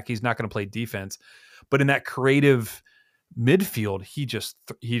wing back. He's not gonna play defense. But in that creative midfield, he just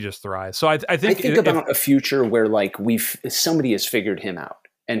thrives. So I think about a future where like somebody has figured him out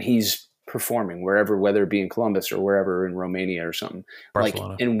and he's performing whether it be in Columbus or wherever in Romania or something.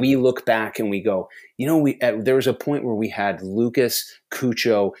 Barcelona. Like, and we look back and we go, there was a point where we had Lucas,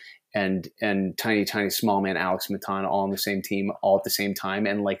 Cucho, and tiny small man Alex Matan all on the same team, all at the same time,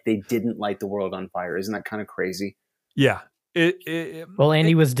 and like they didn't light the world on fire. Isn't that kind of crazy? Yeah.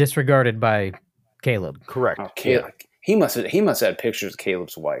 Andy was disregarded by Caleb. Correct. Oh, Caleb. Yeah. He must have had pictures of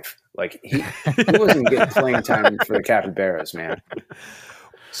Caleb's wife. Like he wasn't getting playing time for the Capybaras, man.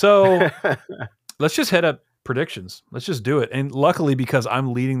 So let's just head up predictions. Let's just do it. And luckily, because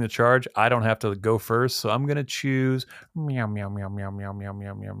I'm leading the charge, I don't have to go first. So I'm gonna choose meow meow meow meow meow meow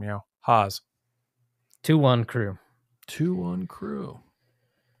meow meow meow. Haas. 2-1 Crew. 2-1 Crew.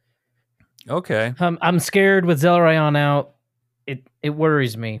 Okay. I'm scared with Zelarayan out. It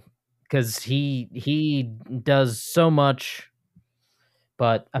worries me. Because he does so much,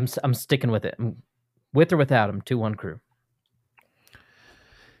 but I'm sticking with it. With or without him, 2-1 Crew.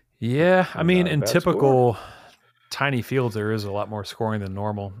 Yeah, I mean, in typical tiny fields, there is a lot more scoring than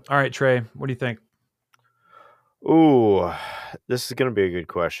normal. All right, Trey, what do you think? Ooh, this is going to be a good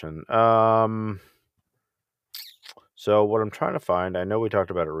question. So what I'm trying to find, I know we talked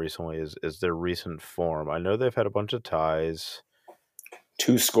about it recently, is their recent form. I know they've had a bunch of ties.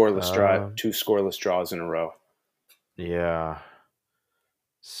 2 scoreless draws in a row. Yeah.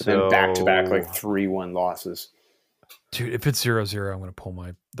 So then back-to-back, like 3-1 losses. Dude, if it's 0-0, I'm going to pull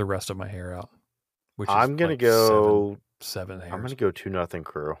the rest of my hair out. Which is I'm going to like go 7 hairs. I'm going to go 2-0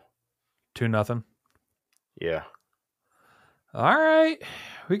 Crew. 2-0. Yeah. All right,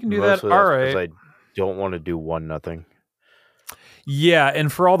 we can do Mostly that. All right. because I don't want to do 1-0. Yeah,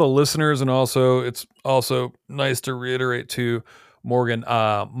 and for all the listeners, and also it's also nice to reiterate to Morgan,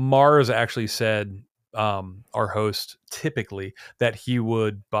 Mars actually said, our host, typically that he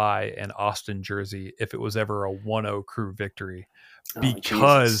would buy an Austin jersey if it was ever a 1-0 Crew victory,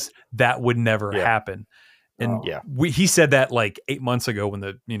 because that would never happen. And he said that like 8 months ago when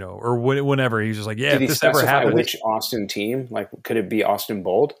or whenever he was just like, yeah, Did if this ever happened, which Austin team? Like, could it be Austin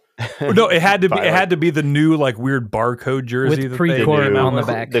Bold? No, it had to be the new like weird barcode jersey with pre-court on the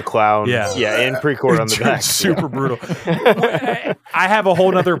back, the clown, and pre-court on the back, super brutal. I have a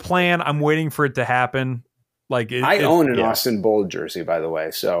whole nother plan. I'm waiting for it to happen. Like I own an Austin Bold jersey, by the way.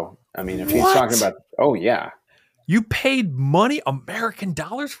 So I mean, if he's talking about, you paid money, American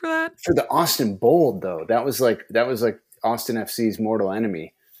dollars for that? For the Austin Bold, though, that was like Austin FC's mortal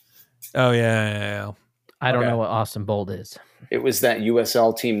enemy. Oh yeah. I don't know what Austin Bold is. It was that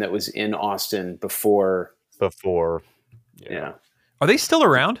USL team that was in Austin before. Yeah. Are they still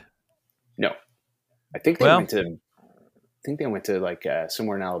around? No, I think they went to. I think they went to like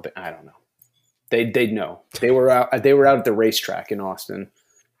somewhere in Alabama. I don't know. They'd know. They were out. They were out at the racetrack in Austin,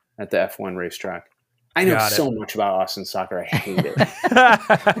 at the F1 racetrack. I know so much about Austin soccer. I hate it.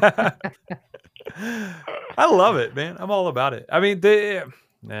 I love it, man. I'm all about it. I mean,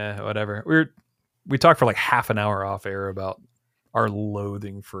 whatever. We talked for like half an hour off air about our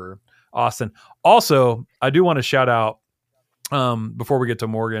loathing for Austin. Also, I do want to shout out before we get to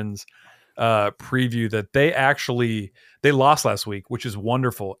Morgan's preview that they lost last week, which is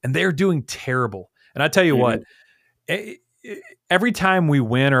wonderful, and they're doing terrible. And I tell you what, every time we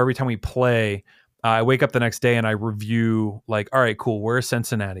win or every time we play, I wake up the next day and I review like, all right, cool. Where's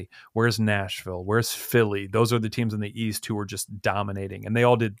Cincinnati? Where's Nashville? Where's Philly? Those are the teams in the East who were just dominating, and they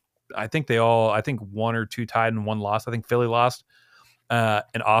all did. I think one or two tied and one lost. I think Philly lost.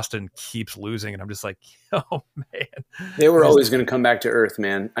 And Austin keeps losing, and I'm just like, oh man, they were always going to come back to earth,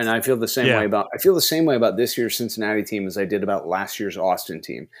 man. And I feel the same way about this year's Cincinnati team as I did about last year's Austin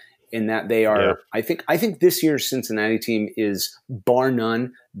team, in that they are. I think this year's Cincinnati team is bar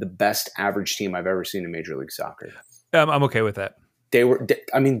none the best average team I've ever seen in Major League Soccer. I'm okay with that.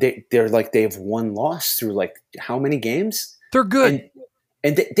 They're like they have one loss through like how many games? They're good.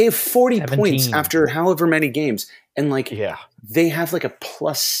 And they have 40 17 points after however many games. And like, they have like a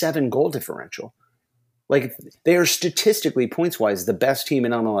 +7 goal differential. Like, they are statistically, points wise, the best team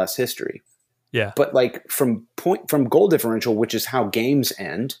in MLS history. Yeah. But like from goal differential, which is how games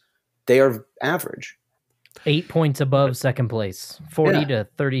end, they are average. 8 points above second place, 40 to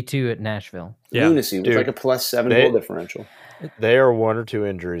 32 at Nashville. Yeah. Lunacy with like a +7 goal differential. They are 1 or 2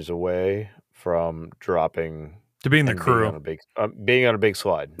 injuries away from dropping to being the Crew, being on a big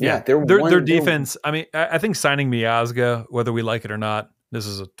slide. Yeah, their defense. I mean, I think signing Miazga, whether we like it or not, this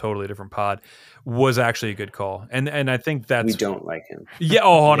is a totally different pod, was actually a good call. And I think we don't like him. Yeah,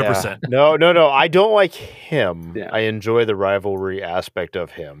 100%. No. I don't like him. Yeah. I enjoy the rivalry aspect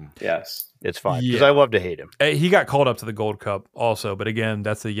of him. Yes, it's fine because I love to hate him. He got called up to the Gold Cup also, but again,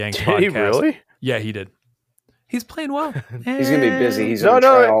 that's the Yanks podcast. Did he really? Yeah, he did. He's playing well. He's going to be busy. He's on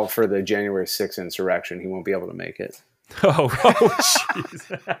trial for the January 6th insurrection. He won't be able to make it. Oh,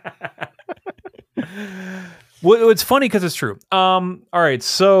 jeez. Well, it's funny because it's true. All right,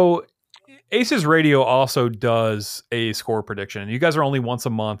 so Aces Radio also does a score prediction. You guys are only once a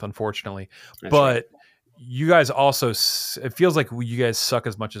month, unfortunately. That's right. You guys also, it feels like you guys suck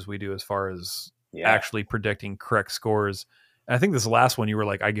as much as we do as far as actually predicting correct scores. And I think this last one, you were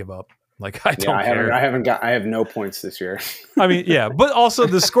like, I give up. Like, I don't care. I have no points this year. I mean, yeah, but also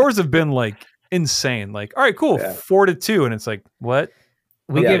the scores have been like insane. Like, all right, cool, 4-2, and it's like, what?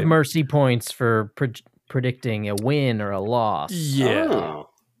 We give mercy points for predicting a win or a loss. Yeah,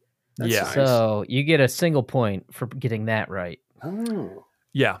 nice. So you get a single point for getting that right. Oh,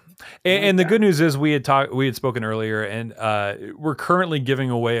 yeah. And the good news is we had spoken earlier, and we're currently giving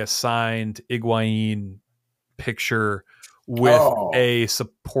away a signed Higuain picture with a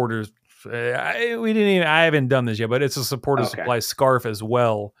supporters. I haven't done this yet, but it's a supporter supply scarf as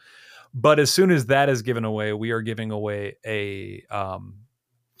well. But as soon as that is given away, we are giving away a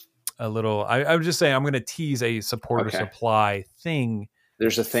little. I would just say I'm going to tease a supporter supply thing.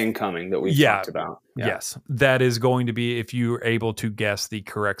 There's a thing coming that we've talked about. Yeah. Yes, that is going to be if you're able to guess the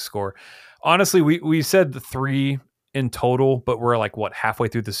correct score. Honestly, we said 3 in total, but we're like halfway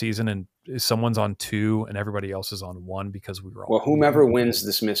through the season, and someone's on 2 and everybody else is on 1 because we were all. Well, whomever wins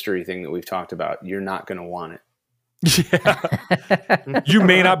this mystery thing that we've talked about, you're not going to want it. Yeah. You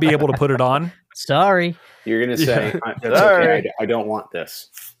may not be able to put it on. Sorry. You're going to say, that's okay, I don't want this.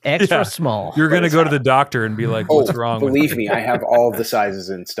 Extra small. You're going to go to the doctor and be like, what's wrong believe with me, I have all the sizes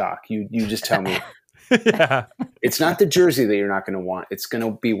in stock. You just tell me. Yeah. It's not the jersey that you're not going to want. It's going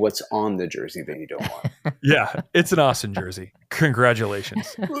to be what's on the jersey that you don't want. Yeah. It's an Austin jersey.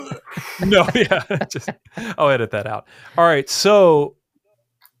 Congratulations. No, yeah. I'll edit that out. All right. So,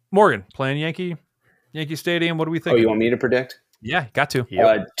 Morgan, playing Yankee Stadium. What do we think? Oh, you want me to predict? Yeah, got to.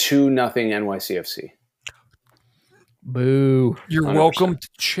 2-0 NYCFC. Boo. You're 100%. welcome to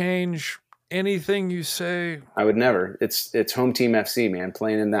change anything you say. I would never. It's home team FC, man.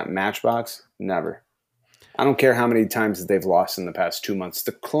 Playing in that matchbox, never. I don't care how many times they've lost in the past 2 months.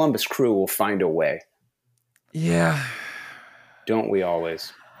 The Columbus Crew will find a way. Yeah. Don't we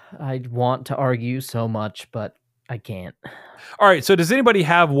always? I want to argue so much, but I can't. All right. So does anybody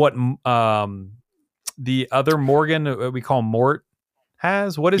have what the other Morgan, we call Mort,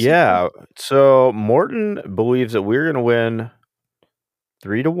 has? What is Yeah. So Morton believes that we're going to win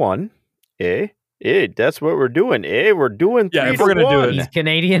 3-1. That's what we're doing. We're doing 3-1. Yeah, if we're going to do it. He's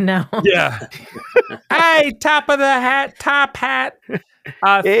Canadian now. Yeah. Hey, top of the hat, top hat.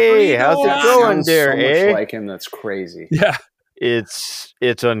 Hey, how's it That going sounds there, so much like him. That's crazy. Yeah. It's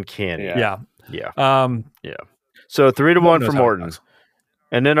uncanny. Yeah. Yeah. So 3-1 for Morton.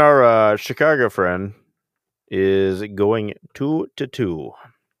 And then our Chicago friend is going 2-2.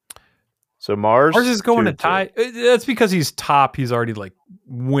 So Mars is going to 2-2. tie. That's because he's top. He's already like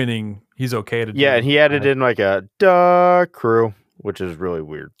winning. He's okay to do Yeah, and he added in like a duh crew, which is really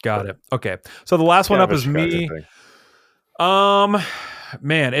weird. Got it. Okay. So the last one Kind up of a is Chicago me. thing.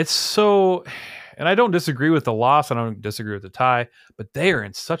 Man, it's so, and I don't disagree with the loss. I don't disagree with the tie, but they are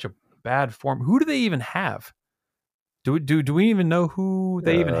in such a bad form. Who do they even have? Do we even know who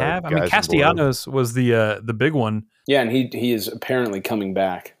they even have? I mean, guys in Castellanos was the big one. Yeah, and he is apparently coming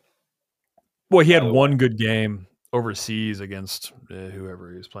back. Well, he had one good game overseas against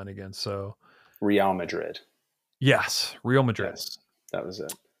whoever he was playing against. So Real Madrid. yes, Real Madrid. Yes, that was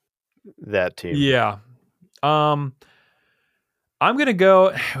it. That team. Yeah. I'm gonna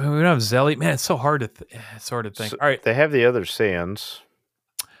go. We don't have Zelly. Man, it's so hard to think. So All right, they have the other Sands.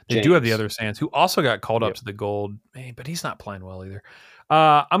 they do have the James. other Sands, who also got called up to the gold. Man, but he's not playing well either.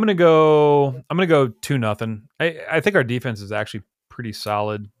 I'm gonna go 2-0. I think our defense is actually pretty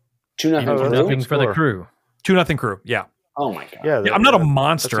solid. 2-0 Oh, that's Nothing good for the score. Crew. 2-0 Crew. Yeah. Oh my god. Yeah, I'm not a that's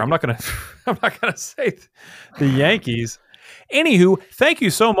monster. a I'm not gonna say the Yankees. Anywho, thank you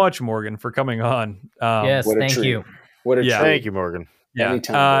so much, Morgan, for coming on. Yes, what a thank treat. you. What a Yeah. treat. Thank you, Morgan. Yeah.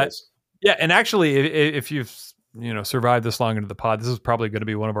 Anytime, boys. Yeah, and actually, if you've survived this long into the pod, this is probably going to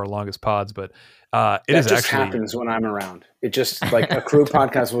be one of our longest pods. But it is just actually happens when I'm around. It just like a crew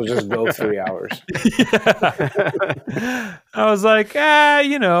podcast will just go 3 hours. I was like,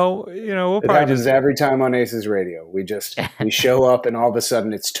 we'll It probably happens just. every time on Aces Radio. We show up and all of a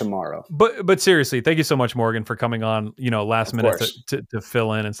sudden it's tomorrow. But seriously, thank you so much, Morgan, for coming on. Last Of minute course. to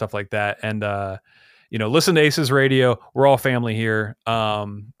fill in and stuff like that. And listen to Aces Radio. We're all family here. We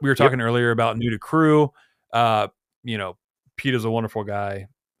were talking earlier about new to crew. Pete is a wonderful guy.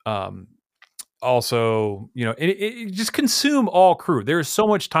 Also, just consume all crew. There's so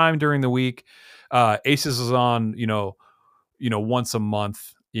much time during the week. Aces is on, once a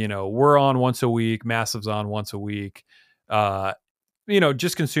month. We're on once a week. Massive's on once a week.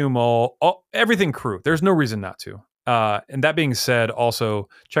 Just consume all everything crew. There's no reason not to. And that being said, also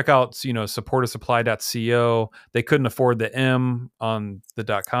check out, supportasupply.co. They couldn't afford the M on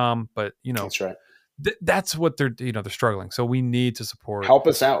the .com, but That's right. that's what they're struggling. So we need to support. Help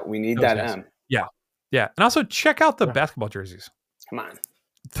us out. We need that guys. M. Yeah. And also check out the basketball jerseys. Come on.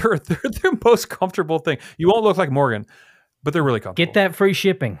 They're their most comfortable thing. You won't look like Morgan, but they're really comfortable. Get that free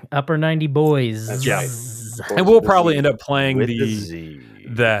shipping. Upper 90 boys. That's Yeah. right. And we'll probably end up playing With the Z.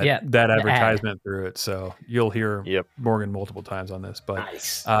 that ad. advertisement through it. So you'll hear Yep. Morgan multiple times on this. But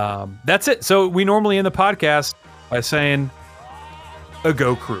Nice. that's it. So we normally end the podcast by saying a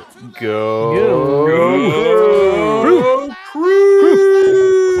go crew. Go.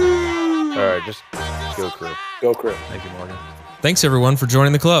 All right, just go crew. Go crew. Thank you, Morgan. Thanks everyone for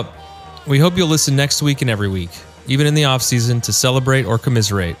joining the club. We hope you'll listen next week and every week, even in the off season, to celebrate or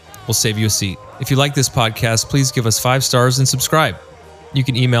commiserate. We'll save you a seat. If you like this podcast, please give us 5 stars and subscribe. You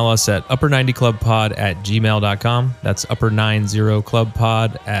can email us at upper90clubpod@gmail.com. That's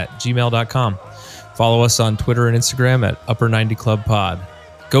upper90clubpod@gmail.com. Follow us on Twitter and Instagram at upper90clubpod.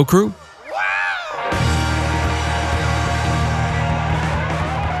 Go crew!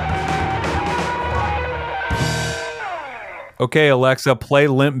 Okay, Alexa, play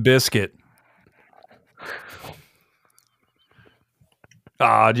Limp Bizkit.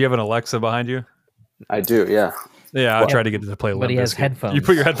 Do you have an Alexa behind you? I do, yeah. Yeah, I tried to get it to play Limp Bizkit. But he has headphones. You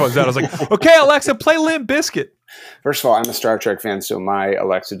put your headphones out. I was like, okay, Alexa, play Limp Bizkit. First of all, I'm a Star Trek fan, so my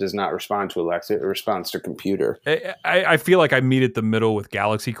Alexa does not respond to Alexa. It responds to computer. I feel like I meet at the middle with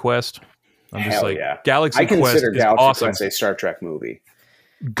Galaxy Quest. I'm just Hell like, yeah. Galaxy I consider Quest is Galaxy awesome. Quest a Star Trek movie.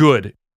 Good.